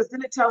great because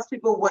then it tells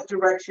people what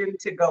direction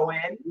to go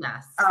in,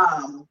 yes,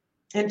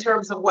 in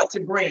terms of what to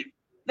bring.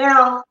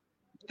 Now,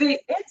 the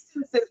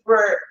instances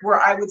where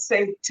I would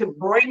say to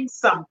bring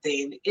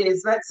something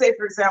is, let's say,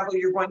 for example,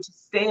 you're going to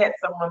stay at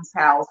someone's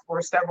house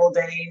for several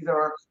days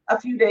or a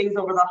few days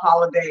over the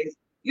holidays.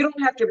 You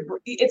don't have to,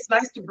 it's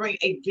nice to bring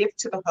a gift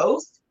to the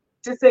host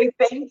to say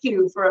thank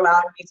you for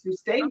allowing me to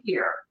stay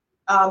here,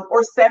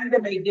 or send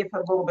them a gift a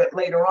little bit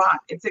later on.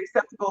 It's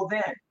acceptable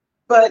then.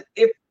 But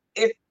if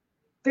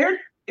you're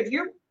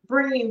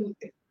trying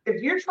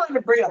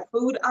to bring a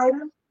food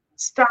item,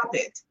 stop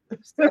it.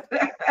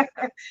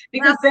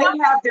 Because they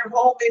have their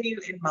whole menu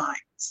in mind.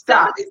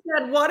 Stop. Somebody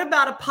said, what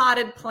about a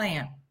potted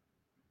plant?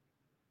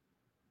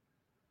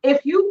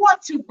 If you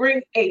want to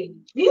bring a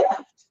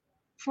gift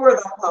for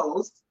the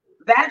host,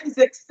 that is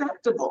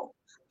acceptable.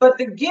 But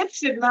the gift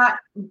should not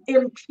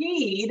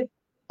impede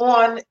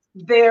on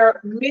their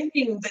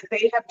menu that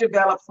they have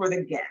developed for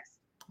the guests.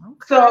 Okay.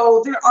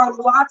 So there are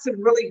lots of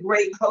really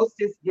great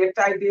hostess gift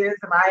ideas,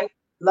 and I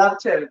love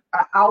to,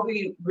 I'll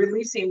be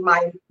releasing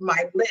my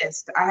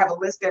list. I have a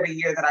list every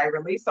year that I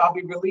release. I'll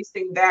be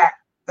releasing that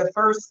the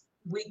first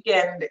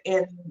weekend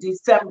in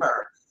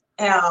December,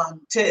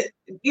 to,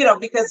 you know,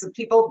 because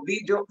people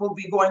will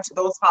be going to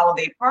those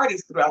holiday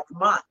parties throughout the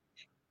month.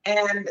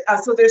 And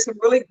so there's some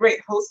really great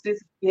hostess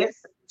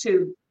gifts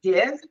to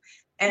give.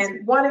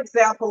 And one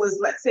example is,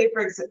 let's say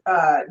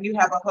you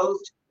have a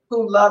host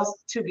who loves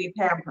to be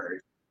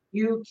pampered.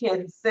 You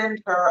can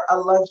send her a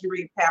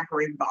luxury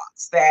pampering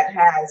box that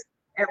has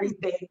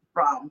everything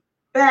from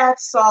bath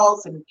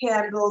salts and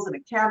candles and a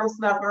candle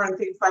snuffer and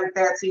things like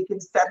that. So you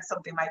can send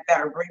something like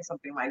that or bring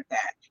something like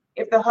that.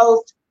 If the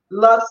host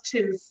loves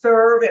to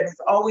serve and is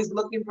always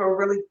looking for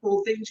really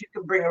cool things, you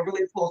can bring a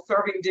really cool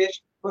serving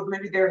dish with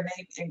maybe their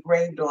name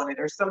engraved on it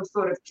or some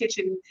sort of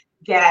kitchen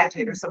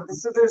gadget or something.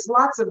 So there's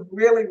lots of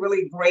really,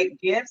 really great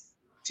gifts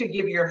to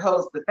give your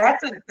host. But that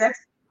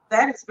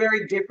is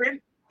very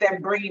different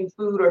than bringing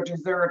food or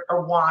dessert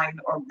or wine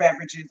or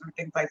beverages or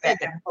things like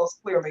that. And host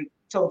clearly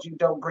told you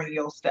don't bring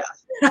your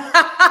stuff.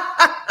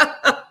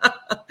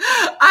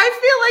 I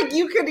feel like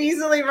you could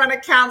easily run a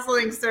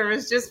counseling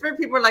service just for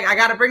people who are like, I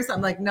got to bring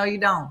something. Like, no, you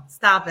don't.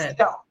 Stop it.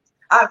 No.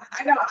 I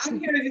know. I'm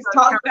here to just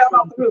talk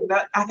about the room.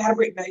 I got to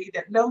bring. No, you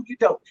don't. No, you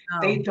don't. No.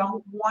 They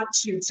don't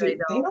want you to. They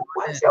don't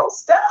want your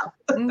stuff.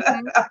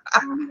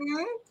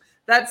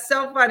 That's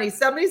so funny.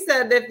 Somebody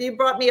said if you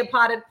brought me a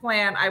potted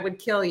plant, I would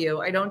kill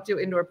you. I don't do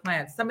indoor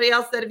plants. Somebody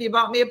else said if you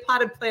bought me a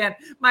potted plant,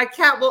 my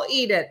cat will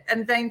eat it.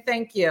 And then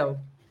thank you.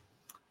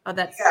 Oh,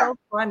 that's so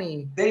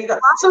funny. There you go.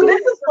 So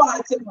this is why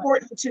it's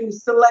important to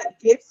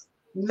select gifts,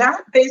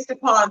 not based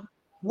upon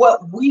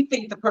what we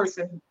think the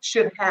person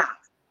should have,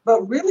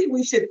 but really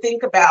we should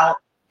think about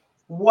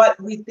what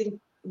we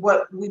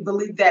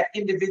believe that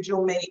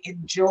individual may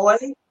enjoy.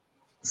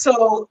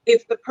 So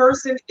if the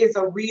person is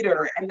a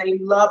reader and they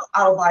love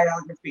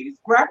autobiographies,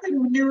 grab the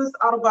newest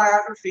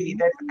autobiography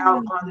that's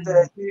out on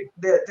the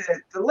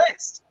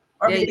list,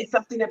 or maybe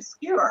something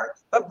obscure,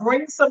 but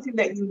bring something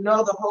that you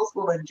know the host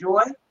will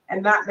enjoy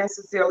and not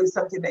necessarily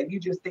something that you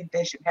just think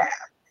they should have.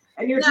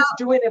 And you're just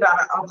doing it out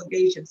of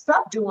obligation.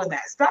 Stop doing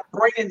that. Stop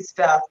bringing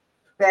stuff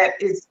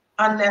that is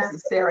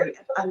unnecessary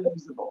and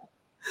unusable.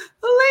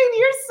 Elaine,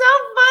 you're so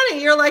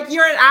funny.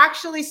 You're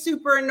actually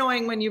super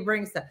annoying when you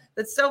bring stuff.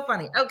 That's so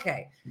funny.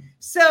 Okay.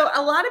 So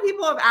a lot of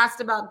people have asked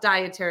about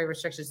dietary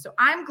restrictions. So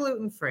I'm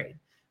gluten-free.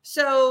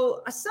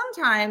 So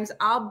sometimes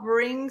I'll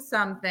bring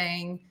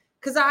something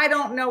because I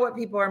don't know what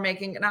people are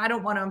making and I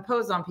don't want to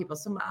impose on people.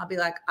 So I'll be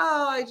like,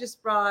 oh, I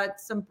just brought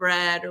some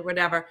bread or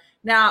whatever.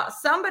 Now,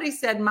 somebody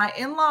said my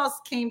in-laws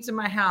came to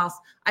my house.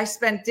 I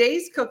spent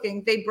days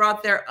cooking. They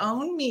brought their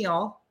own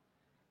meal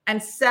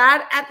and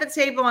sat at the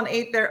table and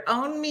ate their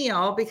own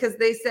meal because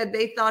they said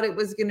they thought it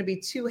was going to be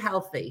too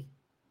healthy.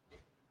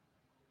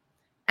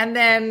 And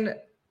then,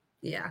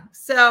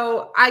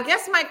 so I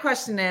guess my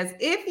question is,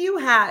 if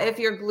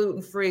you're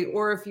gluten-free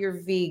or if you're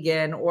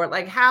vegan or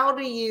how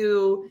do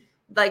you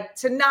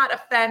to not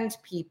offend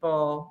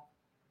people?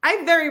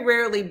 I very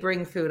rarely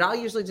bring food. I'll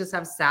usually just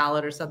have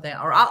salad or something,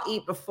 or I'll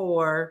eat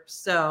before.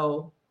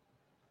 So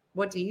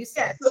what do you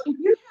say? Yeah, so if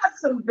you have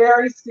some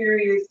very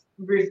serious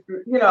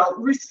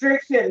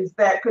restrictions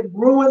that could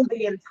ruin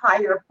the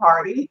entire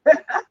party.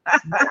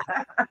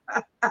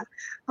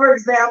 For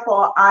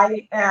example,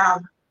 I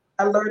am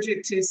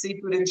allergic to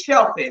seafood and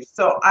shellfish,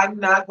 so I'm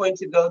not going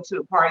to go to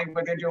a party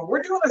where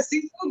we're doing a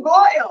seafood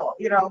boil.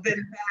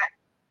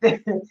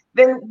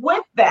 Then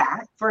with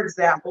that, for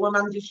example, and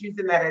I'm just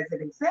using that as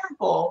an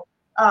example,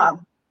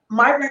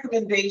 my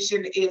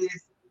recommendation is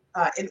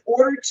in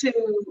order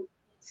to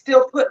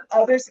still put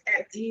others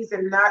at ease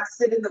and not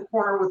sit in the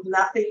corner with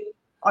nothing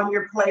on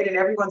your plate and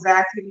everyone's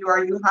asking you,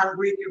 are you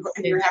hungry?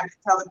 And you're having to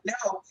tell them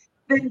no,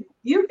 then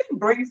you can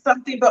bring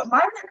something. But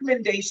my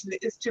recommendation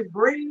is to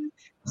bring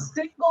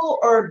single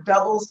or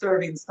double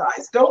serving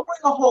size. Don't bring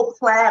a whole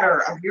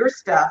platter of your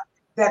stuff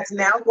that's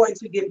now going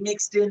to get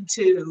mixed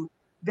into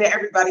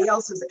everybody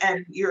else's,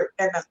 and you're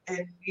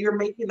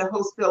making the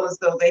host feel as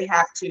though they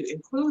have to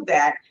include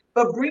that.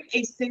 But bring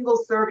a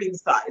single serving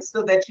size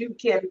so that you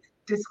can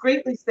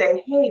discreetly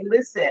say, hey,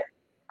 listen,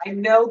 I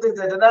know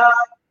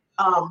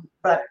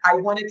but I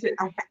wanted to,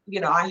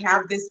 I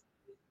have this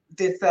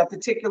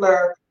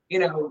particular,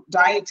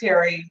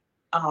 dietary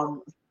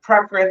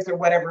preference or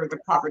whatever the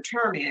proper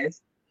term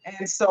is.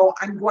 And so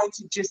I'm going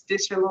to just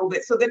dish a little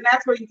bit. So then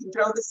that's where you can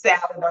throw the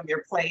salad on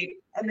your plate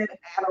and then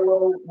add a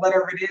little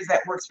whatever it is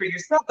that works for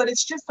yourself. But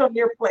it's just on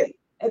your plate.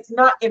 It's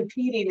not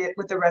impeding it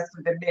with the rest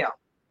of the meal.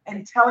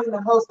 And telling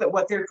the host that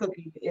what they're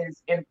cooking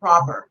is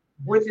improper,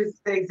 which is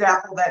the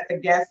example that the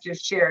guest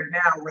just shared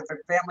now, where the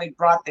family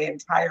brought the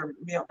entire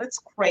meal. It's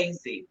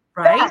crazy.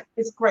 Right? That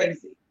is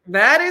crazy.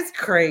 That is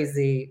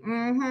crazy.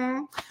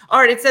 Mm-hmm. All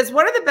right. It says,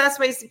 what are the best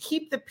ways to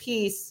keep the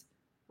peace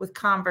with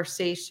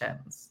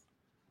conversations?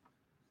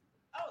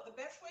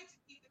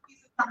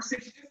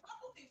 Conversations. There's a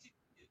couple things you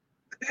can do.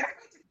 The best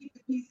way to keep the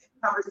peace in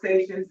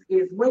conversations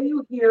is when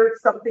you hear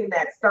something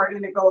that's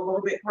starting to go a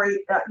little bit crazy,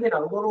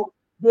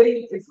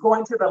 it's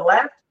going to the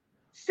left,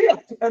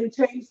 shift and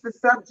change the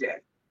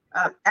subject.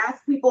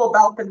 Ask people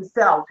about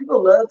themselves.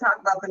 People love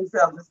talking about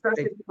themselves,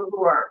 especially people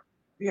who are,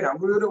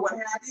 rude or what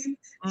have you.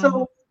 Mm-hmm.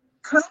 So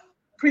come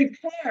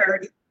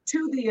prepared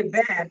to the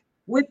event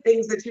with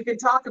things that you can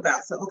talk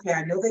about. So, okay,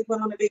 I know they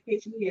went on a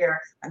vacation here.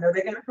 I know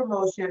they got a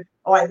promotion.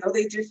 Oh, I know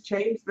they just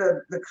changed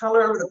the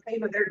color of the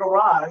paint of their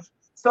garage.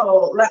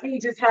 So let me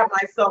just have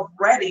myself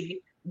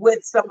ready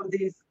with some of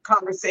these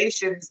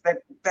conversations that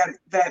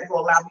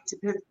will allow me to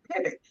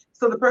pivot.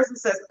 So the person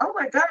says, "Oh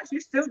my gosh,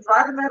 you're still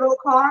driving that old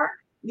car?"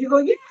 You go,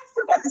 "Yeah, I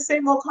still got the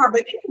same old car,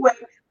 but anyway,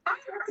 I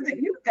heard that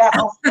you got a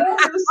whole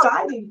new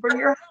siding for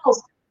your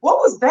house. What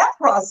was that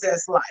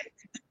process like?"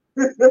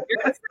 You're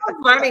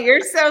so funny.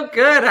 You're so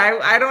good.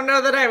 I don't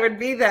know that I would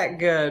be that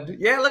good.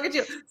 Yeah, look at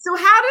you. So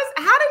how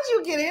did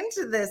you get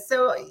into this?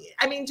 So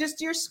I mean,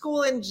 just your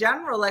school in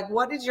general. Like,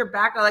 what is your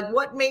background? Like,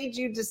 what made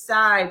you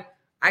decide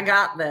I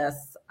got this?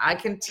 I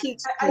can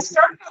teach. I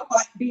started out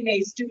by being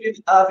a student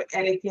of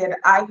etiquette.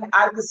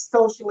 I was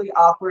socially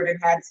awkward and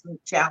had some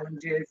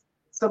challenges.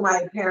 So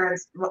my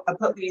parents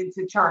put me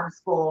into charm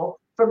school.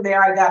 From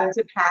there, I got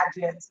into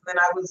pageants. Then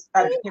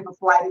I became a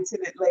flight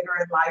attendant later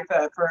in life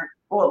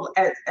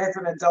as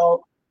an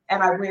adult.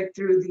 And I went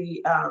through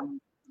the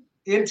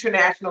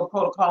international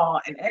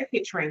protocol and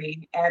etiquette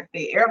training at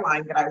the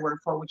airline that I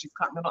worked for, which is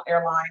Continental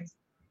Airlines.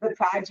 The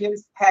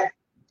pageants had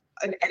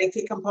an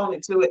etiquette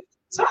component to it.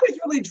 So I was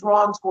really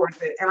drawn towards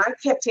it. And I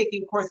kept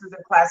taking courses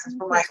and classes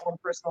for my own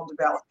personal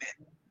development.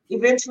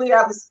 Eventually,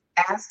 I was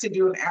asked to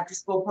do an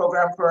after-school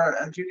program for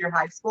a junior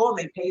high school, and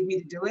they paid me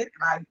to do it.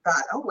 And I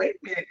thought, oh, wait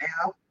a minute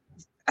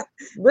now.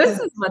 This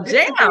is my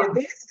jam.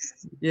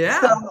 Yeah.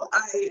 So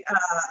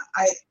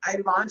I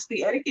launched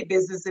the etiquette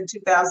business in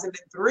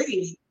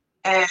 2003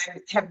 and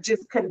have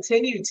just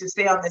continued to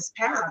stay on this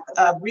path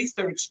of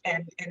research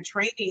and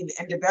training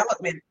and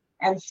development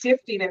and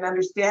shifting and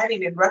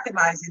understanding and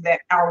recognizing that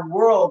our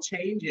world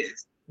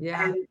changes.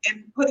 Yeah.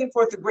 And putting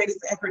forth the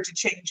greatest effort to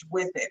change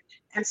with it.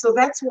 And so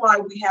that's why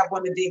we have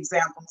one of the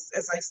examples,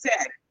 as I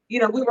said,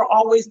 we were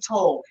always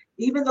told,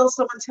 even though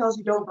someone tells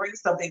you don't bring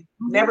something,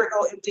 never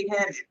go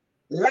empty-handed.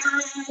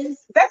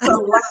 Lies. That's a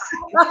lie.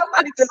 If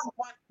somebody doesn't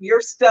want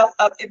your stuff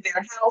up in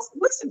their house,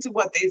 listen to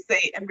what they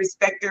say and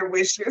respect their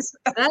wishes.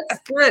 That's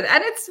good.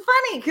 And it's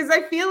funny because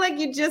I feel like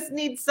you just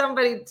need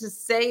somebody to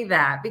say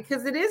that,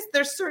 because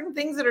there's certain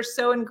things that are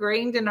so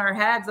ingrained in our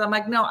heads. I'm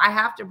like, no, I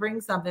have to bring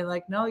something.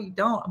 Like, no, you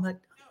don't. I'm like,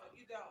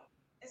 you don't,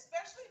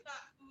 especially not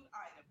food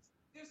items.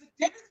 There's a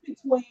difference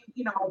between,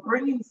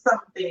 bringing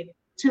something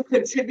to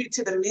contribute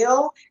to the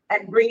meal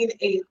and bringing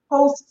a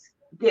host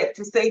gift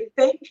to say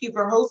thank you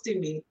for hosting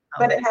me,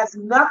 but it has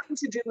nothing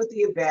to do with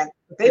the event.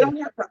 They don't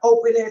have to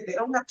open it. They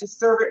don't have to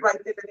serve it right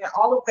then and there,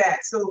 all of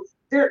that. So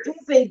there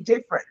is a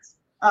difference.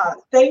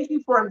 Thank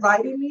you for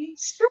inviting me.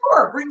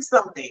 Sure, bring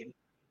something.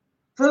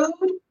 Food,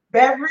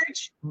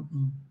 beverage.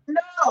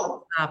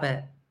 No. Stop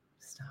it.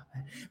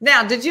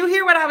 Now, did you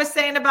hear what I was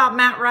saying about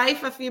Matt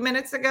Rife a few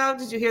minutes ago?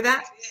 Did you hear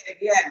that?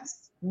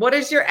 Yes. What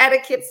does your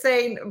etiquette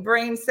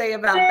brain say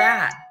about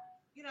that?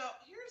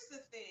 Here's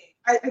the thing.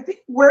 I think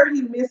where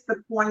he missed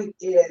the point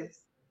is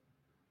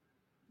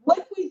when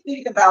we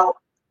think about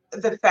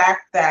the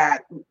fact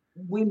that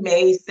we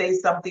may say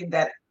something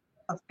that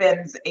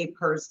offends a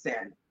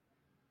person,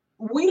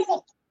 we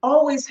don't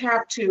always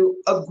have to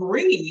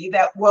agree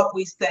that what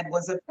we said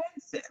was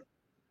offensive.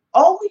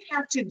 All we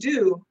have to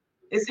do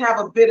is have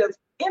a bit of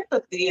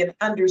empathy and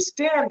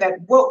understand that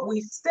what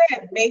we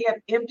said may have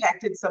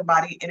impacted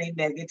somebody in a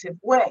negative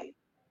way.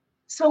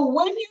 So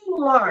when you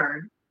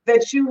learn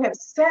that you have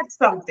said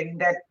something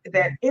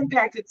that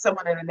impacted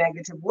someone in a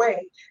negative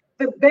way,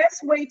 the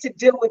best way to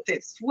deal with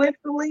it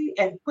swiftly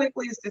and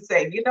quickly is to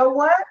say, you know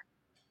what?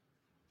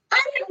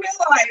 I didn't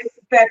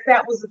realize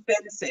that was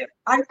offensive.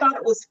 I thought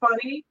it was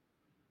funny.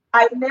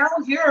 I now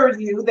hear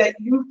you that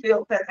you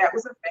feel that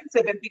was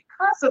offensive. And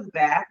because of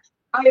that,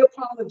 I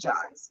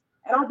apologize.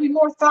 And I'll be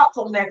more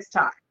thoughtful next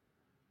time.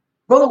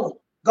 Boom,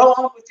 go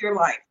on with your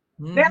life.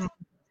 That's,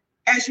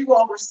 as you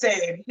all were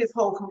saying, his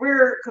whole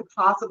career could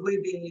possibly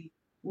be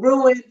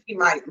ruined. He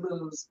might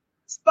lose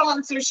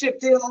sponsorship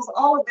deals,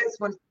 all of this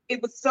when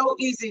it was so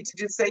easy to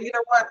just say, you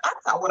know what, I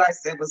thought what I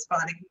said was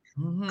funny.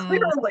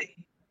 Clearly,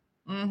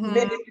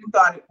 many of you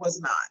thought it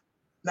was not.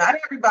 Not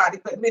everybody,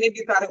 but many of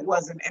you thought it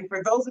wasn't. And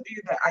for those of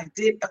you that I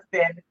did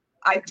offend,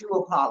 I do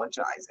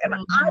apologize. And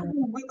I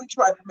will really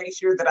try to make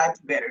sure that I do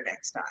better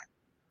next time.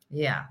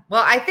 Yeah.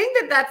 Well, I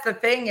think that's the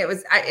thing. It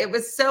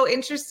was so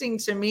interesting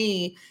to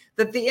me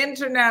that the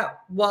internet,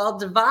 while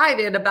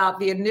divided about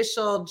the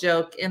initial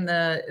joke in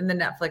the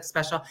Netflix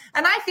special,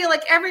 and I feel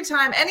like every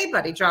time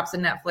anybody drops a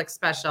Netflix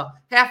special,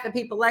 half the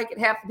people like it,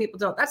 half the people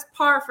don't. That's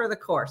par for the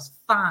course.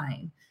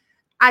 Fine.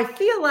 I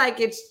feel like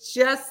it's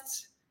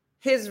just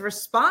his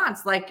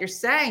response, like you're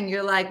saying.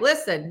 You're like,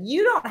 listen,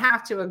 you don't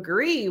have to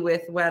agree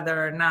with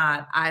whether or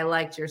not I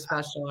liked your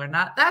special or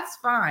not. That's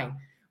fine.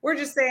 We're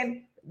just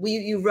saying,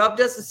 you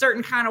rubbed us a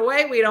certain kind of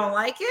way. We don't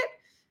like it.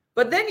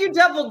 But then you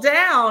double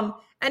down,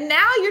 and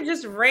now you're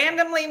just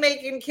randomly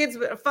making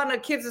fun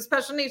of kids with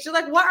special needs. You're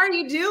like, what are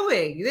you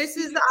doing? This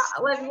is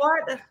like,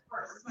 what does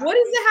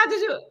it have to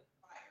do?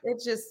 It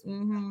just,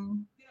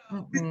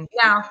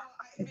 Now.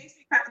 It makes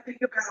me kind of think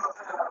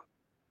about,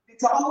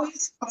 it's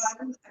always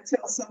fun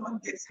until someone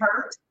gets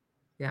hurt.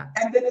 Yeah.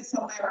 And then it's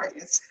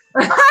hilarious.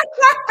 Elaine,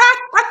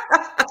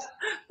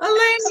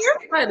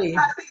 you're funny.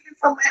 I think it's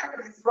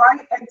hilarious,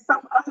 right? And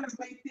some others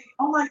may think,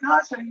 oh my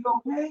gosh, are you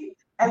okay?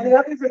 And the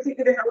others are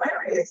thinking they're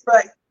hilarious.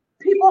 But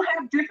people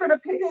have different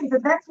opinions,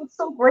 and that's what's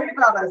so great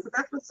about us. And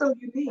that's what's so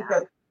unique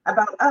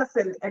about us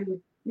and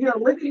you know,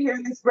 living here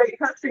in this great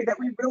country, that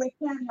we really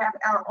can have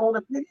our own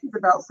opinions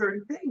about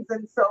certain things.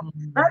 And so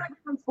not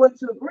everyone's going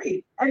to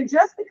agree. And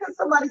just because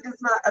somebody does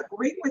not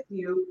agree with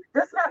you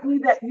does not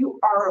mean that you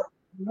are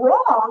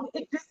wrong.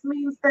 It just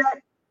means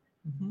that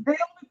they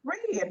don't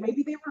agree, and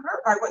maybe they were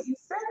hurt by what you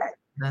said.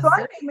 That's so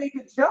I may make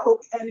a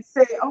joke and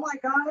say, oh my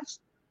gosh,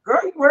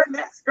 girl, you wearing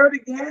that skirt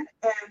again?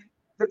 And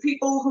the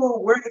people who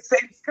wear the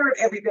same skirt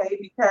every day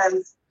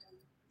because,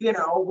 you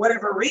know,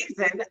 whatever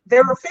reason,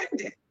 they're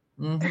offended.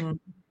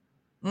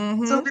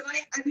 So then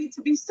I need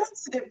to be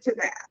sensitive to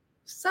that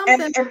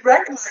and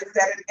recognize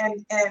that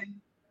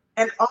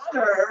and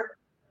honor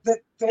that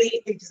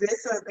they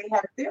exist and they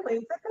have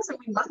feelings. That doesn't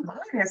mean my mind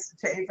has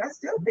to change. I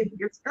still think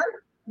your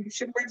skirt, you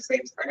should wear the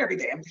same skirt every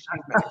day. I'm just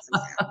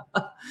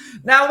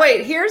Now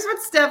wait, here's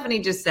what Stephanie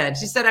just said.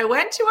 She said, I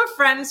went to a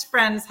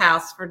friend's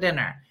house for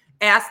dinner,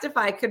 asked if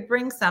I could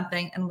bring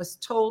something, and was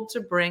told to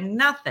bring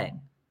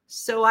nothing.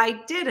 So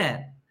I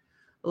didn't.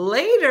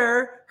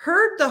 Later,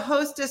 heard the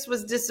hostess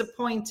was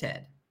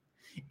disappointed.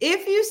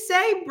 If you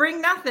say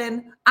bring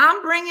nothing,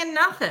 I'm bringing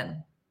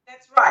nothing.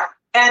 That's right.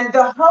 And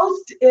the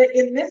host,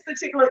 in this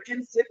particular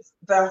instance,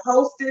 the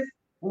hostess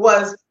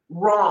was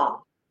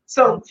wrong.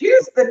 So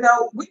here's the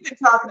note. We've been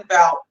talking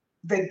about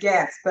the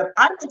guests, but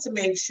I want to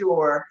make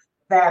sure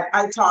that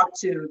I talk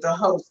to the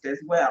host as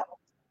well.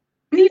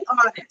 Be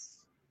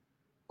honest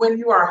when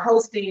you are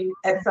hosting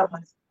at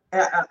someone's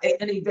an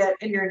event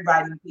and you're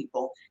inviting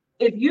people.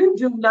 If you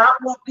do not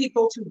want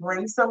people to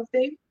bring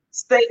something,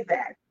 say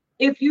that.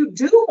 If you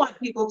do want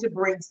people to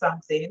bring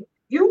something,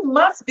 you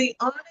must be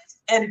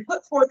honest and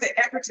put forth the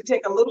effort to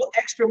take a little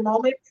extra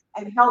moment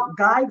and help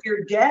guide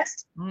your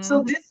guest.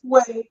 So this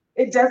way,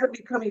 it doesn't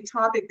become a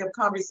topic of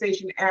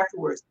conversation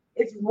afterwards.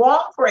 It's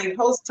wrong for a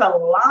host to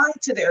lie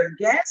to their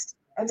guest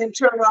and then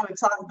turn around and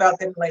talk about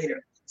them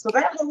later. So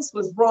that host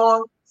was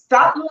wrong.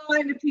 Stop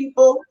lying to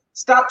people.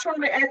 Stop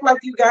trying to act like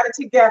you got it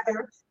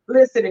together.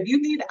 Listen, if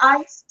you need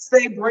ice,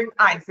 say bring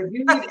ice. If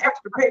you need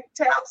extra paper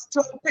towels,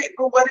 toilet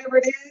paper, whatever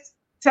it is,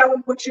 tell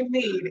them what you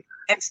need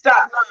and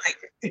stop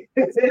lying.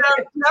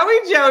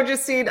 Joey Joe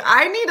just said,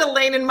 I need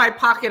Elaine in my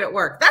pocket at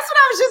work. That's what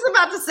I was just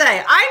about to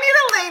say. I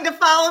need Elaine to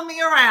follow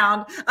me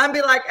around and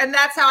be like, and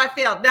that's how I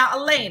feel. Now,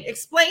 Elaine,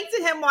 explain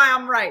to him why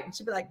I'm right. And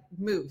she'd be like,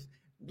 move.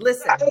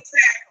 Listen. Yeah,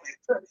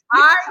 exactly.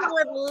 I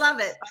would love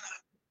it.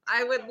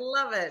 I would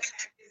love it.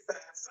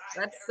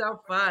 That's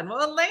so fun.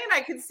 Well, Elaine,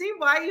 I can see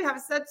why you have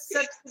such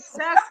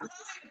success.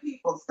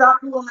 People, stop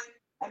lying.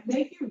 And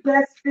make your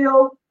guests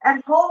feel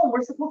at home.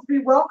 We're supposed to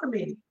be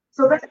welcoming.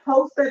 So that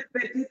host that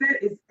did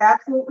that is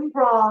absolutely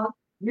wrong.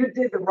 You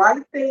did the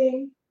right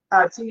thing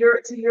to your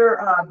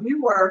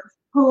viewer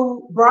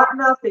who brought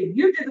nothing.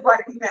 You did the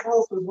right thing. That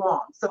host was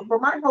wrong. So for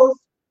my host,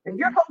 if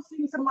you're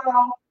hosting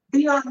tomorrow,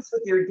 be honest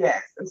with your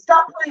guests and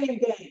stop playing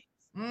games.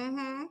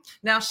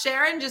 Now,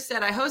 Sharon just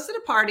said, I hosted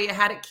a party. I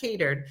had it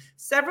catered.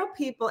 Several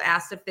people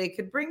asked if they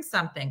could bring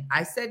something.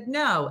 I said,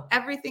 no,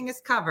 everything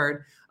is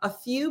covered. A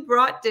few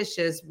brought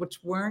dishes which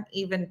weren't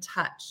even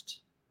touched.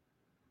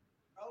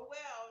 Oh,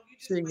 well, you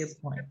just to your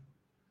point.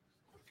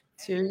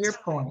 To your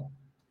point.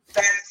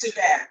 That's too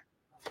bad.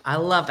 I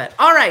love it.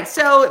 All right.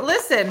 So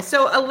listen,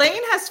 so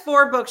Elaine has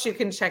 4 books you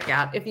can check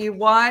out. If you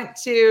want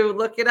to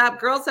look it up,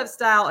 Girls Have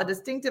Style, A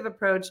Distinctive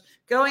Approach,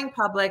 Going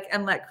Public,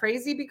 and Let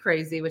Crazy Be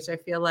Crazy, which I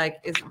feel like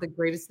is the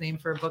greatest name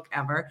for a book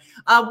ever.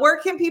 Where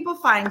can people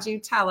find you?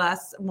 Tell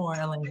us more,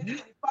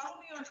 Elaine. Follow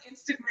me on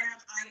Instagram.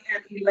 I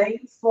am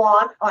Elaine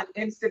Swann on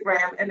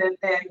Instagram. And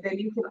then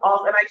you can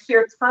also, and I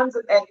share tons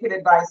of etiquette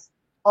advice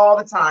all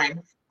the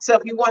time. So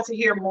if you want to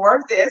hear more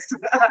of this,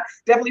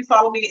 definitely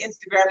follow me on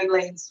Instagram,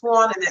 Elaine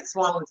Swann, and that's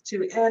Swann with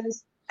 2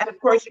 N's. And of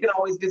course, you can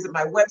always visit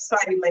my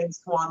website,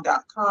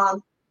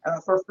 elaineswann.com,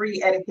 for free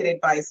etiquette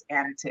advice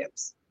and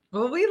tips.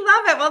 Well, we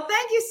love it. Well,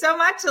 thank you so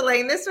much,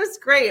 Elaine. This was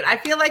great. I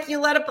feel like you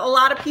let a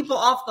lot of people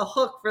off the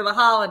hook for the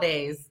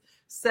holidays.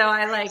 So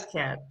I like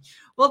it.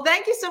 Well,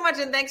 thank you so much.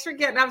 And thanks for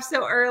getting up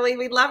so early.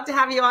 We'd love to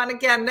have you on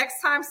again. Next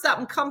time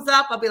something comes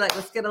up, I'll be like,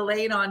 let's get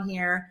Elaine on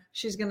here.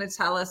 She's going to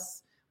tell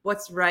us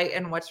what's right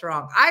and what's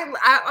wrong.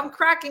 I'm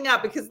cracking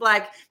up because,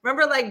 like,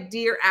 remember, like,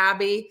 Dear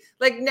Abby,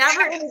 like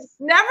never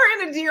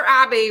in a Dear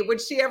Abby would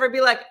she ever be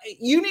like,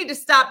 you need to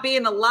stop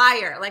being a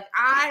liar. Like,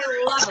 I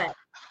love it.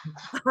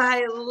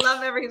 I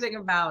love everything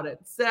about it.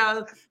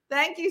 So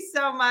thank you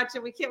so much.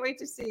 And we can't wait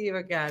to see you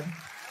again.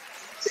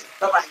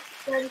 Bye-bye.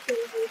 Thank you.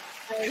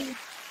 Bye.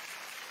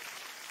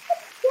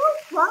 So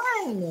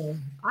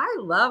fun. I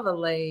love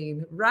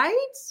Elaine,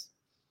 right?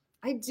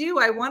 I do.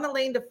 I want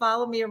Elaine to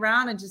follow me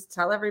around and just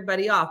tell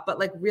everybody off, but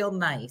like real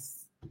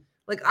nice.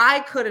 Like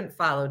I couldn't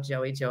follow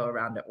Joey Joe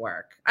around at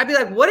work. I'd be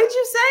like, what did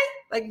you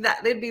say? Like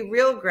that. They'd be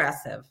real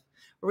aggressive.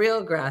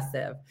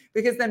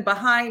 Because then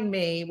behind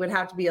me would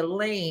have to be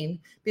Elaine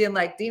being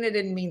like, Dina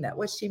didn't mean that.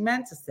 What she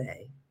meant to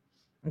say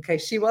Okay,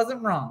 she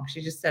wasn't wrong.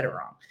 She just said it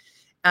wrong,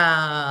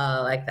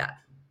 like that.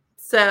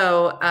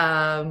 So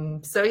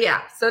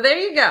yeah. So there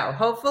you go.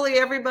 Hopefully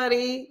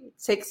everybody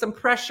takes some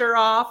pressure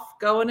off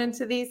going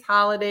into these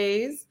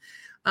holidays,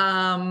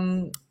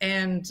 and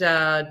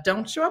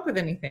don't show up with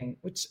anything,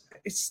 which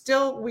is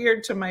still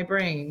weird to my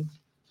brain.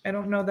 I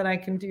don't know that I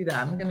can do that.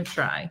 I'm going to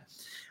try.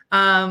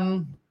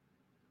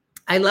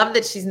 I love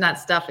that she's not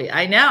stuffy.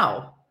 I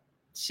know.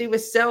 She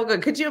was so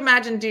good. Could you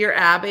imagine dear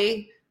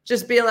Abby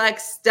just be like,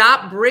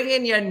 stop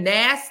bringing your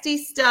nasty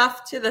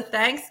stuff to the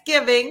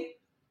Thanksgiving.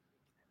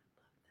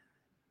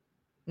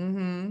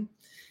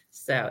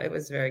 So it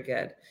was very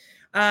good.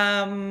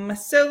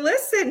 So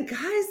listen,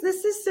 guys,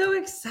 this is so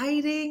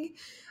exciting.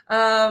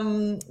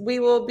 We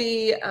will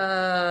be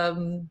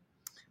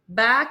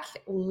back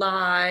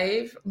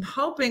live, I'm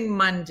hoping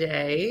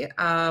Monday,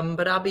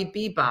 but I'll be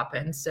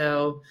bebopping.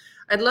 So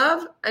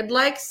I'd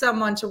like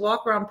someone to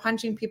walk around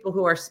punching people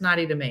who are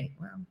snotty to me.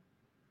 Well,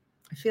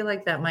 I feel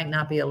like that might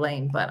not be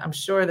Elaine, but I'm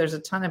sure there's a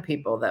ton of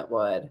people that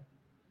would.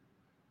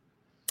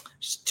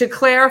 To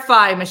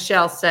clarify,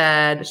 Michelle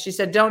said, she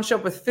said, don't show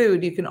up with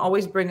food. You can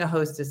always bring a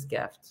hostess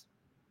gift.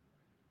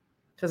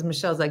 Because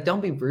Michelle's like, don't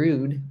be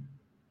rude.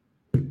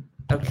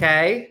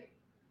 Okay.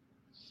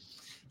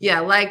 Yeah,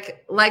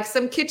 like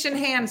some kitchen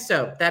hand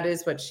soap. That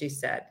is what she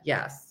said.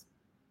 Yes.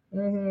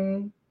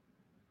 And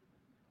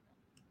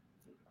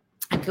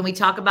can we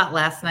talk about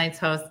last night's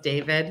host,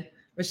 David?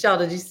 Michelle,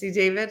 did you see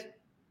David?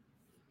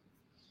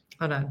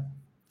 Hold on.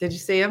 Did you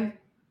see him?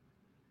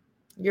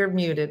 You're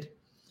muted.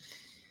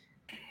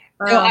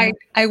 No,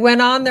 I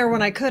went on there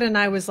when I could, and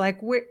I was like,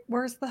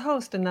 where's the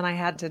host? And then I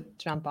had to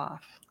jump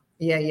off.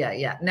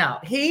 Yeah. No,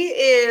 he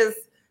is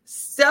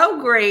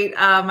so great.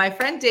 My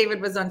friend David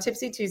was on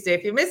Tipsy Tuesday.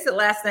 If you missed it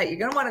last night, you're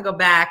going to want to go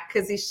back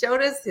because he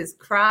showed us his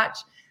crotch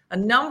a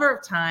number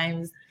of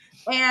times.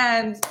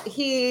 And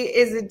he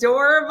is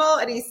adorable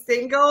and he's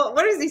single.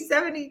 What is he,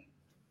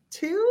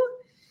 72?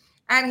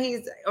 And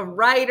he's a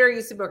writer,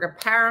 used to work at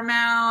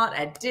Paramount,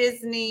 at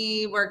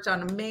Disney, worked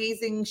on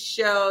amazing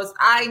shows.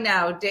 I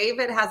know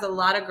David has a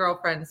lot of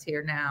girlfriends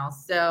here now.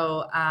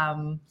 So,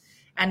 and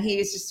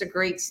he's just a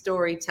great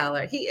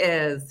storyteller. He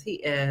is.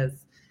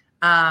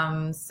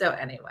 So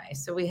anyway,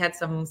 so we had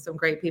some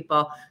great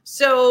people.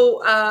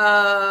 So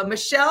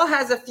Michelle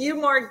has a few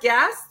more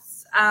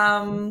guests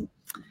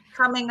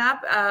coming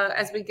up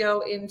as we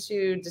go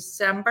into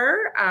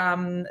December.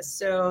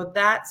 So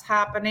that's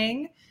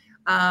happening.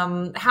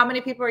 How many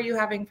people are you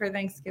having for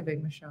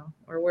Thanksgiving, Michelle?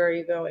 Or where are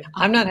you going?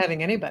 I'm not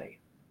having anybody.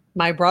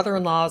 My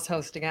brother-in-law is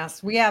hosting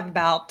us. We have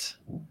about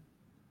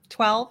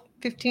 12,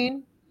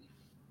 15,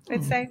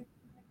 I'd say.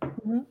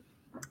 All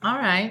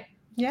right.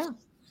 Yeah.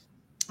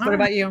 What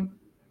about you?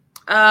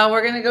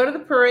 We're going to go to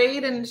the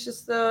parade, and it's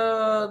just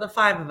the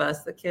five of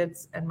us, the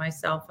kids and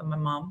myself and my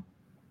mom.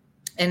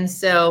 And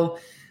so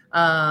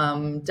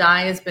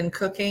Di has been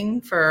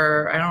cooking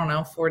for,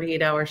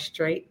 48 hours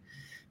straight.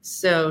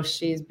 So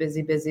she's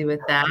busy with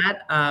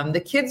that.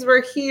 The kids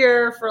were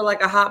here for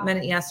like a hot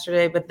minute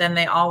yesterday, but then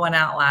they all went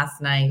out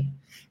last night.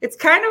 It's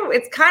kind of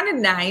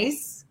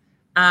nice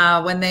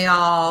when they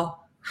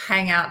all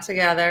hang out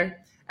together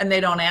and they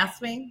don't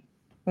ask me.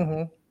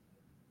 And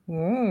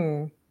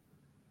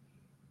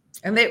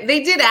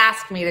they did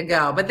ask me to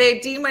go, but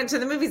Dean went to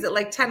the movies at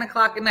like 10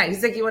 o'clock at night.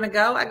 He's like, you want to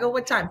go? I go,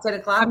 what time? 10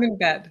 o'clock? I'm in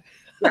bed.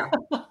 Yeah.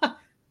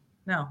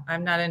 No,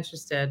 I'm not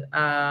interested.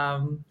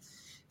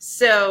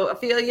 So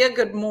Ophelia,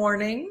 good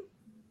morning.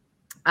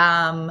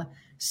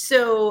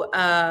 So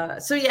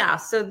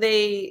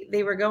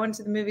they were going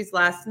to the movies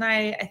last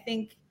night. I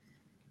think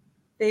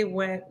they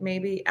went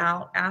maybe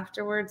out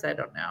afterwards. I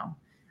don't know.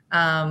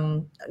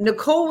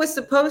 Nicole was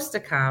supposed to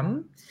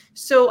come.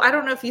 So I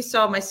don't know if you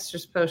saw my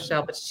sister's post,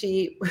 Shell, but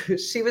she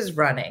was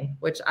running,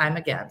 which I'm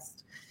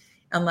against,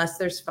 unless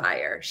there's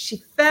fire. She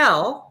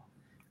fell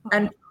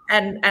and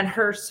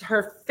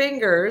her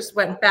fingers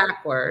went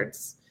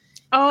backwards.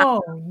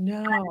 Oh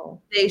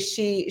no!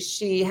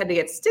 She had to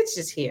get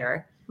stitches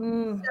here.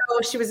 So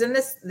she was in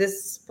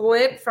this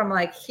split from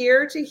like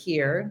here to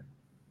here.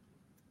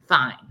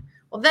 Fine.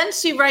 Well, then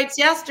she writes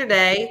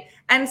yesterday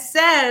and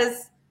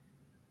says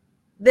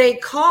they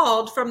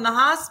called from the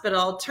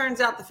hospital.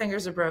 Turns out the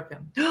fingers are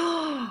broken.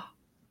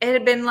 It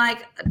had been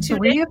like 2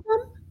 Three days. of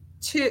them?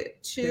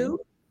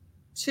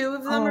 Two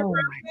of them are broken.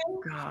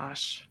 Oh my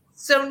gosh.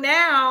 So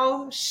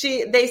now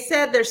they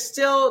said there's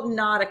still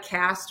not a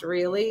cast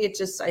really. It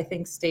just, I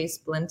think, stays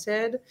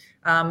splinted.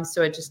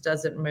 So it just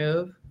doesn't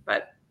move.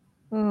 But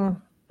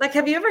like,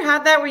 have you ever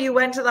had that where you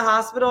went to the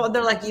hospital and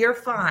they're like, you're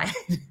fine.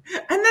 And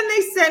then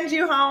they send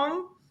you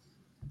home.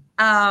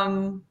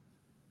 And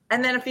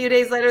then a few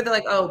days later, they're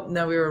like, oh,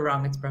 no, we were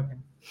wrong. It's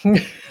broken.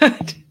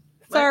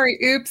 Sorry.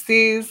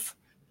 Oopsies.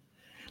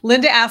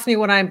 Linda asked me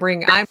what I'm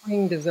bringing. I'm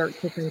bringing dessert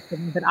to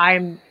Thanksgiving, but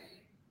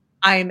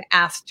I'm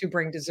asked to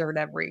bring dessert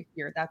every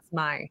year. That's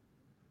my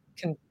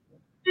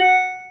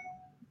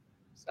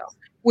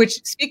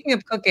which, speaking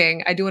of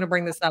cooking, I do want to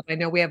bring this up. I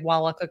know we have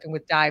Walla cooking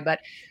with Di,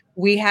 but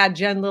we had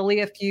Jen Lilly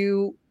a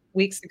few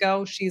weeks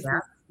ago. She's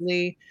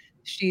lovely.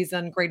 She's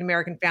on Great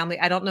American Family.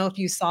 I don't know if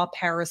you saw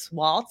Paris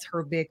Waltz.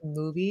 Her big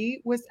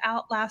movie was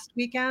out last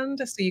weekend,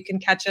 so you can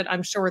catch it.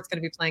 I'm sure it's going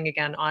to be playing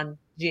again on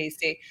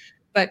GAC,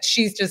 but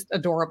she's just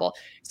adorable.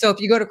 So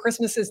if you go to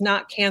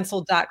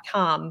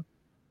christmasisnotcanceled.com,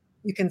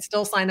 you can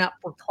still sign up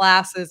for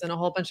classes and a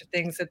whole bunch of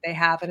things that they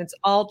have. And it's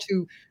all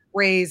to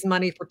raise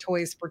money for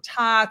Toys for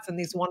Tots and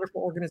these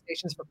wonderful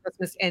organizations for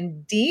Christmas.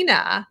 And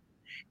Dina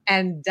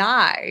and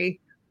Di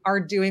are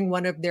doing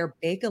one of their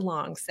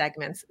bake-along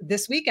segments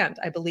this weekend.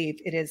 I believe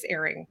it is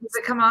airing. Does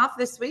it come off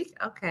this week?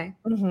 Okay.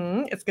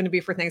 It's going to be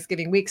for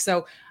Thanksgiving week.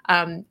 So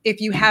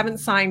if you haven't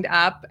signed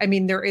up, I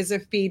mean, there is a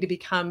fee to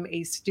become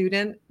a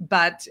student,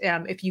 but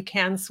if you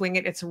can swing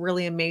it, it's a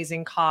really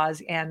amazing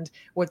cause. And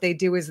what they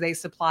do is they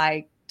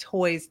supply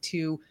toys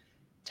to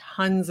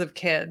tons of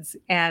kids.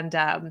 And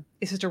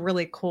it's just a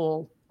really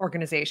cool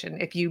organization.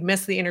 If you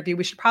missed the interview,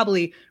 we should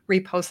probably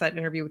repost that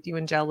interview with you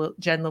and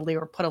Jen Lilly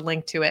or put a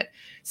link to it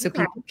so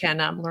people can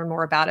learn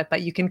more about it.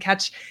 But you can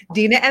catch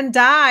Dina and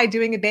Di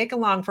doing a bake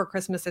along for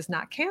Christmas Is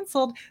Not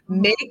Canceled,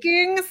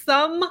 making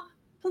some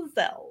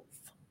pizzelles.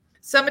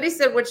 Somebody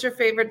said, what's your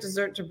favorite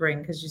dessert to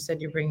bring? Because you said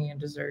you're bringing a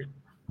dessert.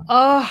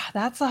 Oh,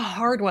 that's a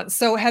hard one.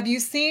 So have you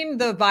seen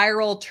the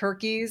viral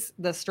turkeys,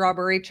 the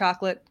strawberry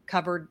chocolate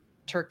covered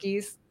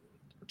turkeys?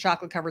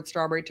 Chocolate covered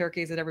strawberry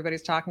turkeys that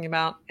everybody's talking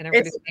about and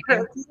everybody's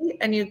making. Turkey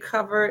and you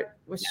cover it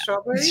with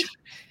strawberries?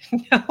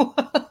 No.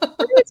 What are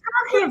you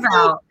talking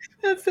about?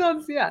 That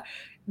sounds,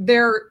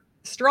 they're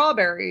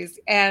strawberries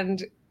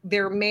and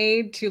they're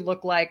made to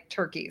look like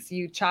turkeys.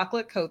 You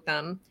chocolate coat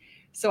them.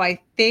 So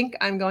I think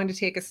I'm going to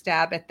take a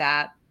stab at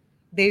that.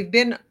 They've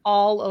been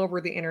all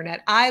over the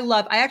internet. I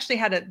actually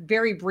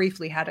very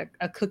briefly had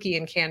a cookie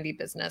and candy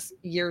business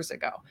years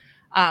ago.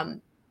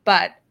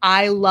 But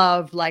I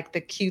love like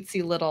the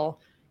cutesy little.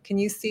 Can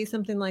you see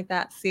something like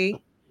that?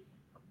 See?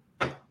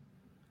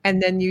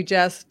 And then you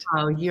just.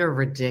 Oh, you're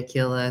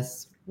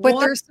ridiculous. But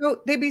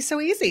they'd be so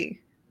easy.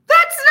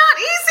 That's not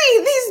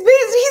easy.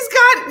 He's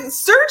got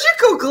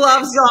surgical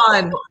gloves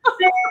on.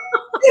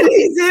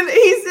 he's in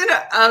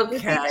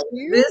okay.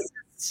 This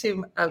is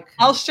too okay.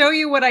 I'll show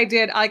you what I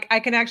did. I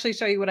can actually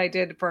show you what I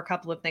did for a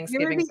couple of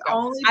Thanksgivings.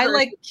 I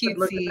like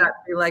cutesy.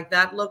 Like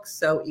that looks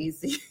so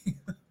easy.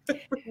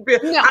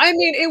 No, I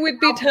mean it would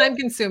be time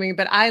consuming,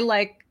 but I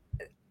like.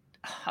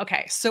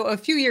 Okay, so a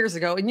few years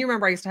ago, and you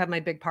remember I used to have my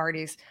big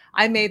parties.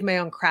 I made my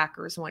own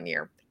crackers one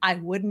year. I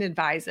wouldn't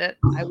advise it.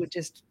 I would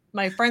just.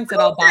 My friend said,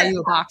 "I'll buy you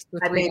a box for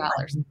 $3."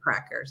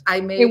 Crackers. I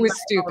made. It was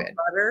stupid.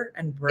 Butter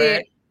and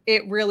bread.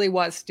 It really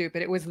was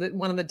stupid. It was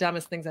one of the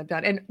dumbest things I've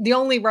done. And the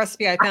only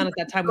recipe I found at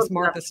that time was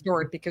Martha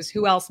Stewart, because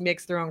who else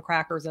makes their own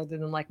crackers other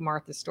than like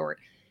Martha Stewart?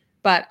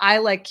 But I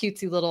like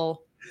cutesy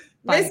little.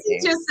 Missy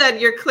just said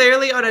you're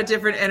clearly on a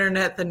different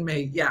internet than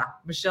me. Yeah,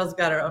 Michelle's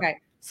got her own. Okay.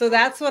 So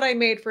that's what I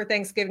made for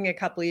Thanksgiving a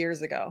couple of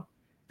years ago.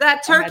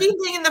 That turkey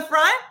thing in the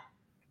front?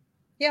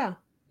 Yeah.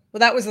 Well,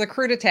 that was the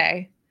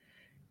crudité.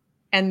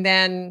 And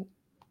then,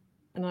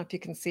 I don't know if you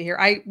can see here,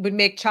 I would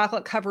make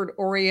chocolate covered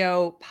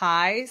Oreo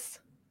pies.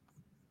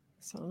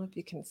 So I don't know if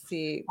you can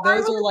see.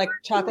 Those are like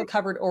chocolate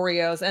covered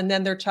Oreos. And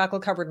then they're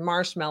chocolate covered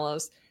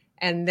marshmallows.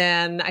 And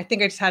then I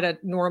think I just had a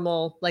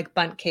normal like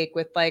bundt cake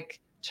with like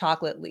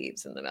chocolate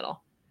leaves in the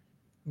middle.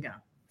 Yeah.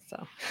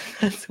 So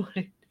that's what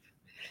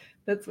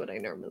I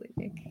normally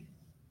make.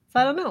 So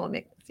I don't know. I'll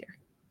make this year.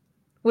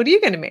 What are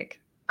you going to make?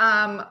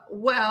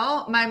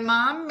 Well, my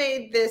mom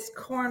made this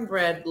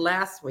cornbread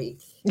last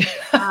week.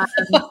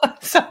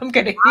 So I'm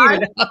going to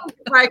heat it up.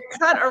 I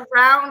cut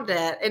around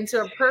it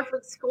into a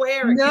perfect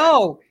square.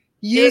 No.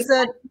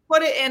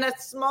 Put it in a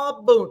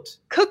small boot.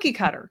 Cookie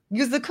cutter.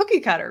 Use the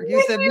cookie cutter.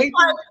 Who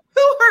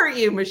hurt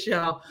you,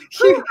 Michelle?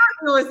 Who hurt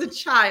you as a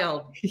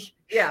child?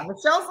 Yeah,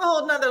 Michelle's a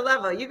whole nother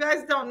level. You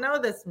guys don't know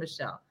this,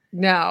 Michelle.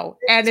 No,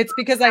 and it's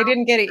because I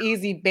didn't get an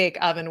easy bake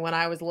oven when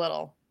I was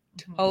little.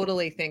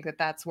 Totally think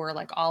that's where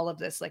like all of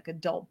this like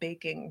adult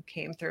baking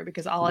came through,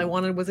 because all I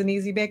wanted was an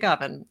easy bake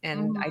oven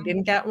and I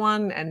didn't get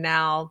one. And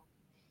now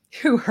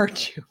who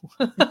hurt you?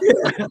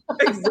 Yeah,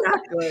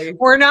 exactly.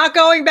 We're not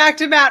going back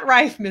to Matt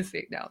Rife,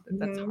 Missy. No,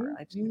 that's hard.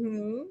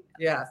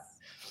 Yes.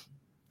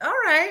 All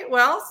right.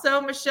 Well, so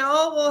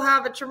Michelle will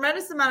have a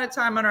tremendous amount of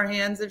time on her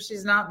hands if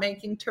she's not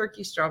making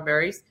turkey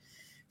strawberries.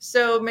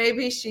 So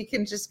maybe she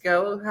can just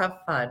go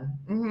have fun.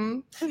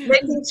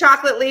 Making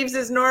chocolate leaves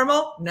is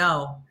normal?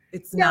 No,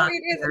 it's not.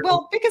 It is.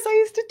 Well, because I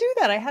used to do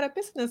that. I had a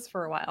business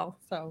for a while.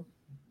 So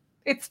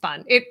it's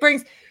fun. It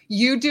brings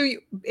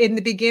in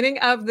the beginning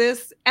of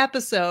this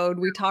episode,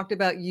 we talked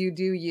about you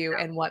do you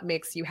and what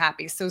makes you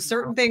happy. So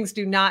certain things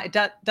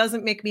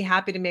doesn't make me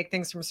happy to make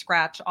things from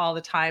scratch all the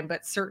time,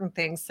 but certain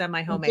things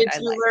semi-homemade.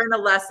 Did you learn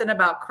a lesson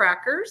about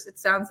crackers? It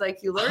sounds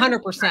like you learned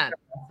 100%.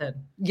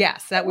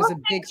 Yes, that was a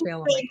big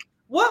fail.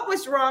 What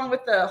was wrong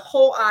with the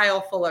whole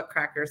aisle full of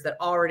crackers that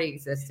already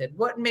existed?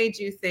 What made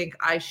you think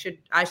I should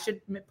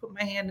put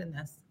my hand in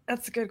this?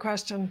 That's a good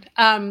question.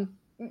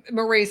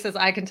 Marie says,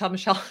 I can tell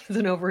Michelle is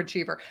an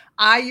overachiever.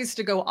 I used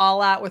to go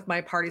all out with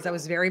my parties. I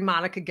was very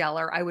Monica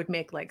Geller. I would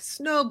make like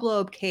snow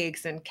globe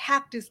cakes and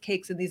cactus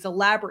cakes and these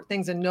elaborate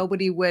things, and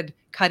nobody would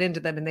cut into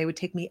them. And they would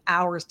take me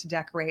hours to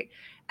decorate.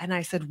 And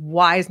I said,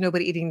 why is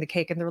nobody eating the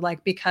cake? And they're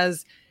like,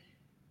 because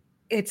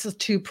it's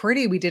too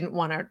pretty. We didn't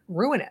want to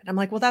ruin it. I'm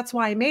like, well, that's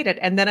why I made it.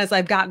 And then as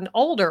I've gotten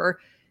older,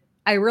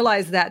 I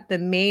realized that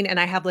and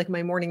I have like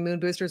my morning mood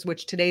boosters,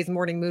 which today's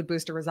morning mood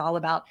booster is all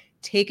about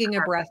taking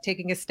a breath,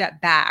 taking a step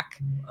back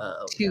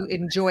to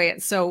enjoy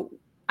it. So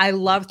I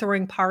love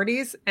throwing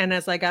parties. And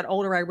as I got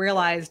older, I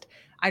realized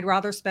I'd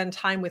rather spend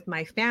time with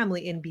my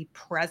family and be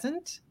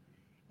present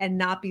and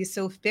not be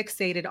so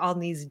fixated on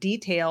these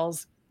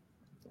details,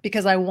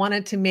 because I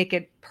wanted to make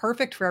it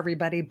perfect for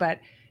everybody, but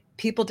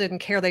people didn't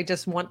care. They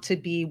just want to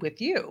be with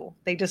you.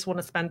 They just want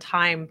to spend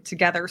time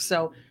together.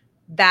 So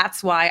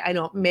that's why I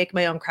don't make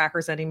my own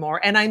crackers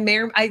anymore. And I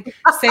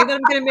say that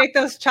I'm going to make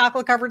those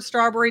chocolate covered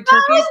strawberry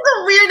turkeys. That was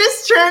the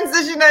weirdest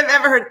transition I've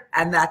ever heard.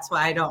 And that's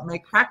why I don't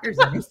make crackers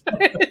anymore.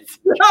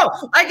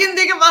 No, I can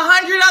think of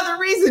 100 other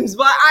reasons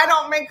why I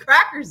don't make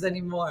crackers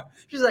anymore.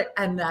 She's like,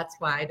 and that's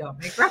why I don't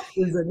make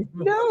crackers anymore.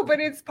 No, but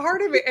it's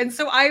part of it. And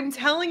so I'm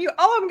telling you,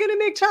 I'm going to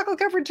make chocolate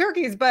covered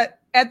turkeys. But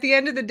at the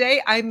end of the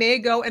day, I may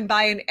go and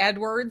buy an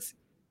Edwards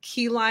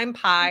key lime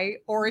pie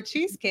or a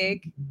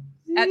cheesecake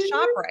at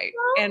ShopRite,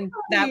 and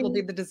that will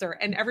be the dessert,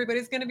 and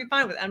everybody's going to be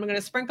fine with it. I'm going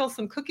to sprinkle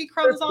some cookie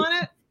crumbs on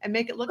it and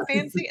make it look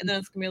fancy, and then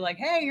it's going to be like,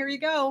 hey, here you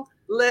go.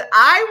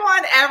 I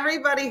want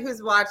everybody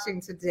who's watching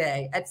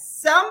today at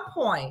some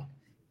point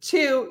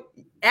to,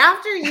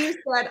 after you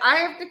said, I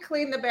have to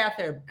clean the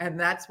bathroom, and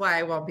that's why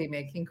I won't be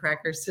making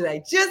crackers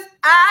today, just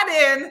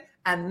add in,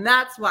 and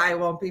that's why I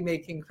won't be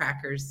making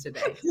crackers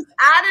today. Just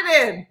add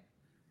it in.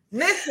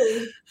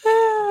 Missy,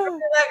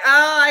 like,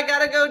 I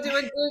gotta go do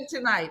a gig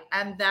tonight,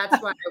 and that's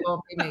why I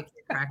won't be making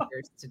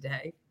crackers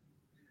today.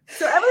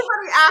 So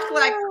everybody act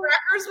like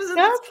crackers was in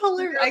that's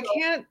hilarious. I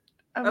can't.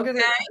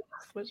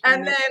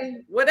 And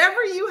then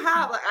whatever you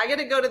have, like, I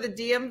gotta go to the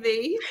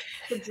DMV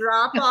to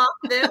drop off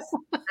this,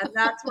 and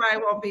that's why I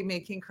won't be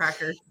making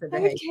crackers today.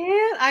 I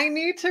can't. I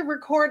need to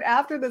record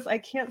after this. I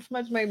can't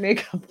smudge my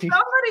makeup.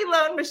 Somebody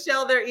loan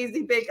Michelle their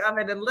Easy Bake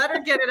Oven and let her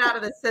get it out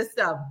of the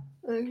system.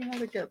 I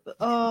gotta get the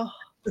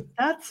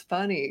That's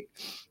funny.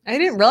 I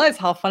didn't realize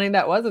how funny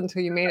that was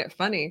until you made it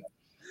funny.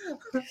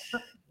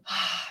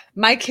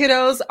 My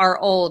kiddos are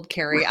old,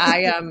 Carrie.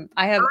 I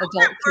have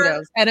adult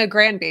kiddos and a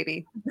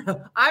grandbaby.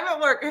 I'm at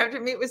work. I have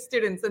to meet with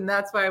students, and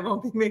that's why I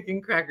won't be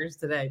making crackers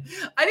today.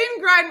 I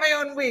didn't grind my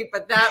own wheat,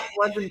 but that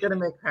wasn't going to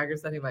make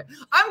crackers anyway.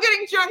 I'm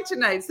getting drunk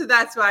tonight, so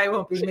that's why I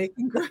won't be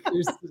making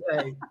crackers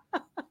today.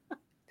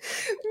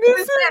 This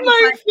is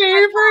my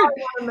favorite.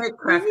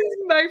 This is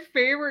my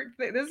favorite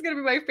thing. This is going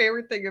to be my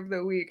favorite thing of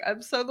the week.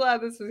 I'm so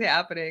glad this is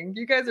happening.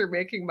 You guys are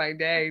making my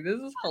day. This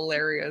is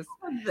hilarious.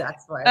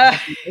 That's why I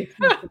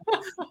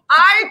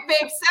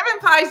baked 7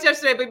 pies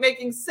yesterday, but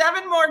making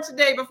 7 more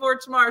today before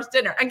tomorrow's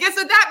dinner. And guess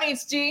what that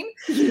means, Jean?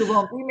 You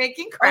won't be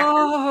making crackers.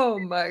 Oh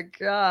my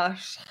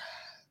gosh.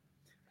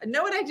 You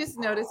know what I just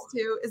noticed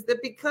too is that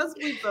because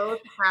we both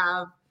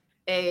have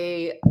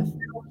a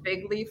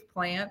big leaf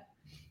plant,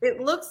 it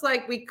looks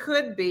like we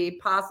could be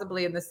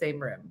possibly in the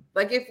same room.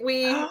 Like if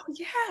we,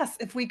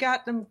 if we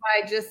got them,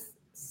 I just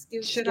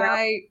should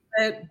I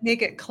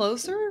make it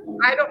closer?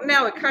 I don't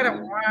know. It kind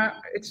of,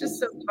 it's just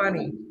so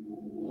funny.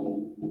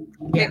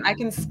 Okay, I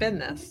can spin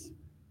this.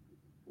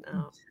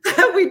 No,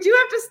 we do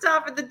have to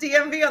stop at the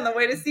DMV on the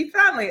way to see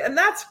family, and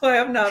that's why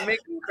I'm not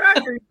making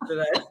crackers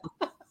today.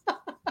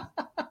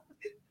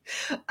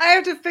 I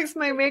have to fix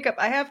my makeup.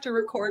 I have to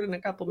record in a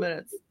couple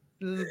minutes.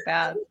 This is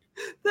bad.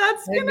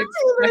 That's going to be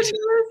the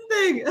newest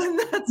thing. And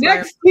that's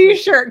next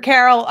t-shirt,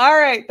 Carol. All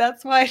right.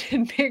 That's why I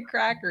didn't make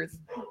crackers.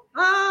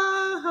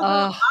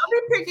 I'll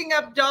be picking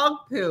up dog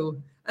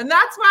poo. And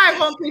that's why I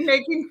won't be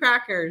making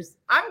crackers.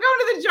 I'm going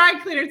to the dry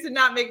cleaners and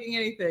not making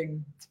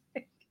anything.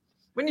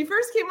 When you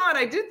first came on,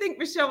 I did think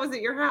Michelle was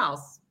at your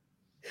house.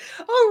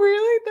 Oh,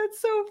 really?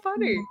 That's so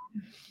funny.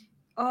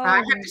 I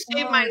have to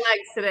shave my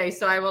legs today,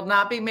 so I will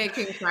not be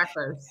making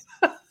crackers.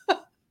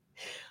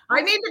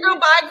 I need to go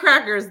buy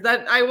crackers.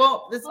 That I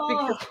won't. This is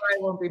because I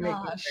won't be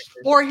making crackers.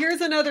 Or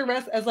here's another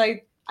recipe. As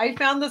I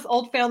found this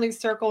old family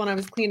circle when I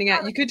was cleaning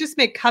out. You could just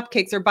make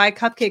cupcakes or buy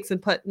cupcakes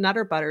and put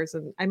Nutter Butters,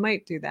 and I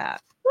might do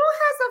that. Who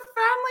has a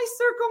family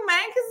circle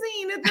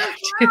magazine at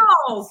their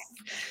house?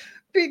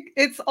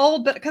 It's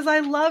old, but because I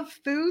love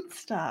food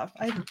stuff,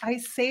 I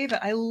save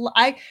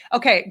it.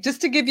 Okay. Just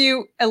to give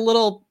you a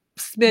little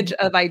smidge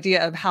of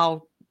idea of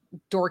how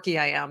dorky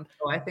I am.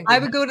 I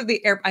would go to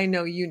the airport. I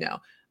know you know.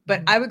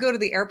 But I would go to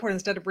the airport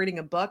instead of reading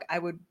a book. I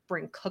would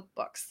bring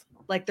cookbooks.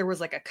 Like there was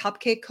like a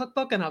cupcake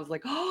cookbook, and I was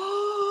like,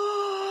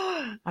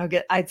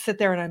 I'd sit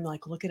there and I'm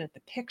like looking at the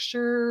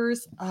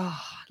pictures.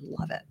 Oh, I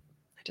love it.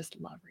 I just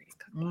love reading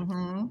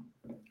cookbooks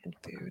and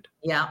food.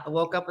 Yeah, I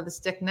woke up with a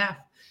stick neck.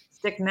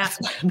 I'm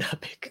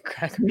not making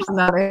crackers.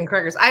 Not making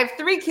crackers. I have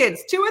 3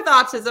 kids, 2 with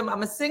autism.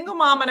 I'm a single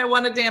mom, and I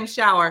want a damn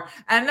shower.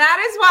 And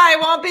that is why I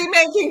won't be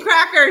making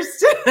crackers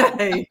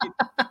today.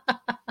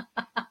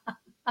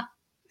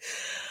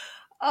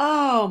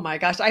 Oh my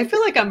gosh. I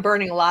feel like I'm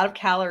burning a lot of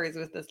calories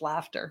with this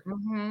laughter.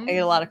 I ate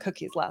a lot of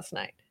cookies last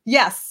night.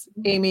 Yes,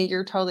 Amy,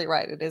 you're totally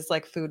right. It is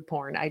like food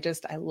porn. I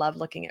love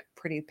looking at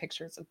pretty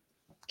pictures of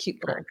cute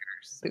little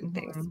food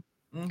things.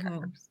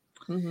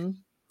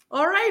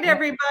 All right,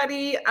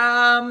 everybody.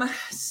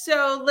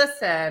 So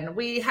listen,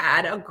 we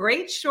had a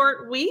great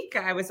short week.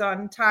 I was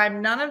on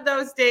time none of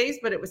those days,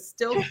 but it was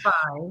still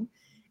fine.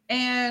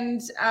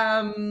 And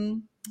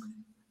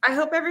I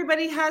hope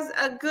everybody has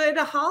a good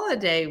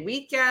holiday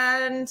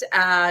weekend.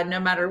 No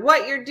matter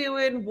what you're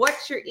doing, what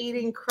you're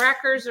eating,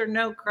 crackers or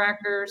no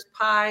crackers,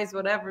 pies,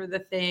 whatever the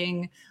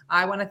thing.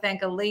 I want to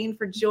thank Elaine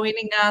for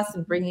joining us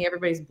and bringing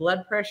everybody's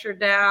blood pressure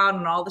down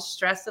and all the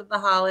stress of the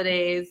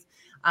holidays.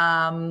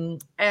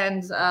 And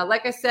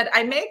like I said,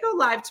 I may go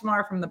live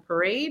tomorrow from the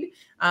parade,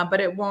 but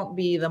it won't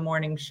be the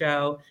morning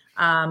show.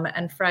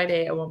 And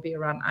Friday, I won't be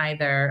around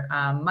either.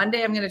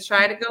 Monday, I'm going to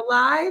try to go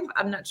live.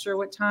 I'm not sure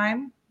what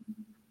time.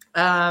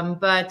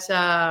 But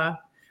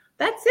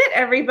that's it,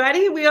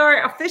 everybody. We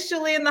are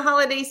officially in the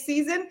holiday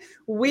season.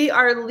 We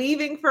are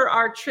leaving for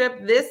our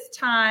trip this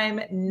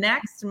time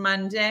next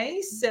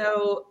Monday.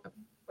 So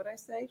what did I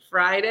say?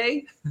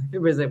 Friday? It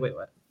was like, wait,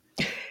 what?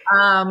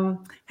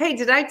 Hey,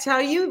 did I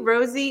tell you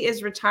Rosie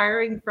is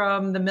retiring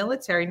from the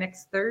military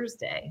next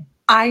Thursday?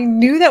 I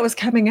knew that was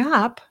coming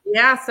up.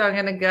 Yeah, so I'm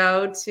going to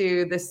go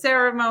to the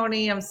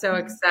ceremony. I'm so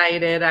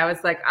excited. I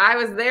was like, I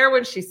was there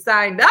when she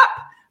signed up.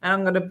 And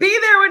I'm going to be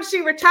there when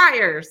she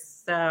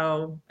retires.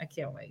 So I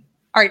can't wait.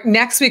 All right.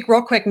 Next week,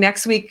 real quick.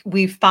 Next week,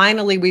 we've had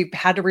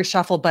to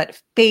reshuffle,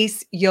 but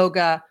face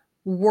yoga,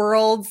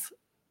 world's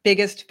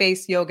biggest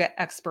face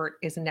yoga expert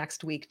is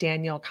next week.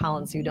 Danielle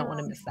Collins. You don't want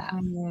to miss that.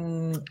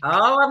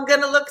 Oh, I'm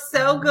going to look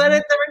so good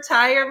at the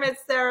retirement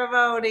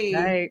ceremony.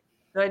 Right.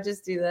 Do I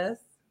just do this?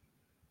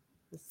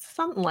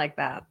 Something like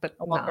that. But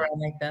I'll walk around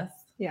like this.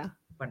 Yeah.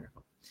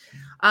 Wonderful.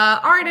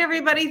 All right,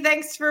 everybody.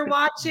 Thanks for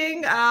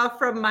watching.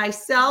 From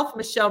myself,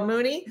 Michelle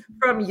Mooney,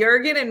 from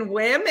Jurgen and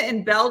Wim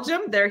in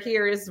Belgium. They're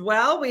here as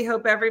well. We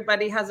hope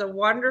everybody has a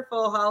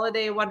wonderful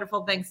holiday,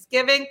 wonderful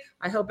Thanksgiving.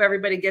 I hope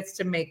everybody gets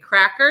to make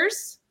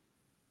crackers.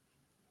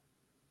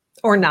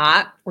 Or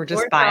not, or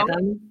just buy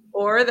them.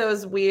 Or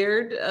those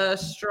weird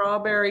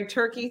strawberry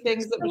turkey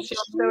things that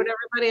Michelle showed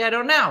everybody. I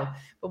don't know.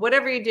 But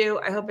whatever you do,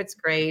 I hope it's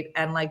great.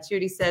 And like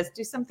Judy says,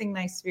 do something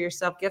nice for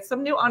yourself. Get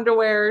some new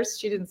underwears.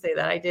 She didn't say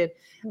that. I did.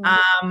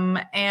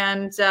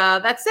 And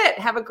that's it.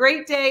 Have a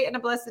great day and a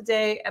blessed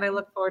day. And I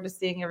look forward to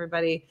seeing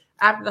everybody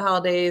after the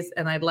holidays.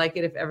 And I'd like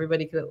it if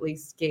everybody could at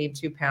least gain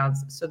 2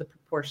 pounds so the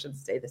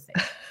proportions stay the same.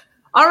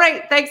 All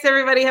right. Thanks,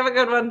 everybody. Have a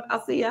good one.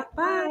 I'll see ya.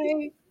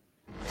 Bye.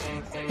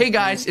 Hey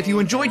guys, if you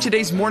enjoyed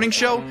today's morning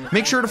show,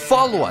 make sure to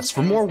follow us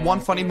for more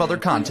One Funny Mother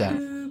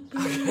content.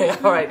 Okay,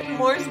 all right.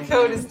 Morse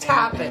code is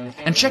tapping.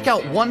 And check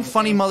out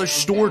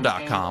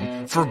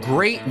OneFunnyMotherStore.com for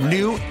great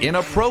new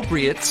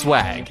inappropriate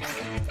swag.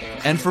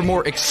 And for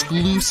more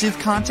exclusive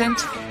content,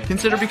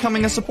 consider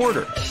becoming a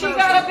supporter. She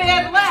got a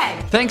bad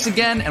leg. Thanks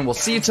again, and we'll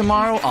see you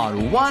tomorrow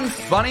on One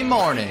Funny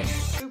Morning.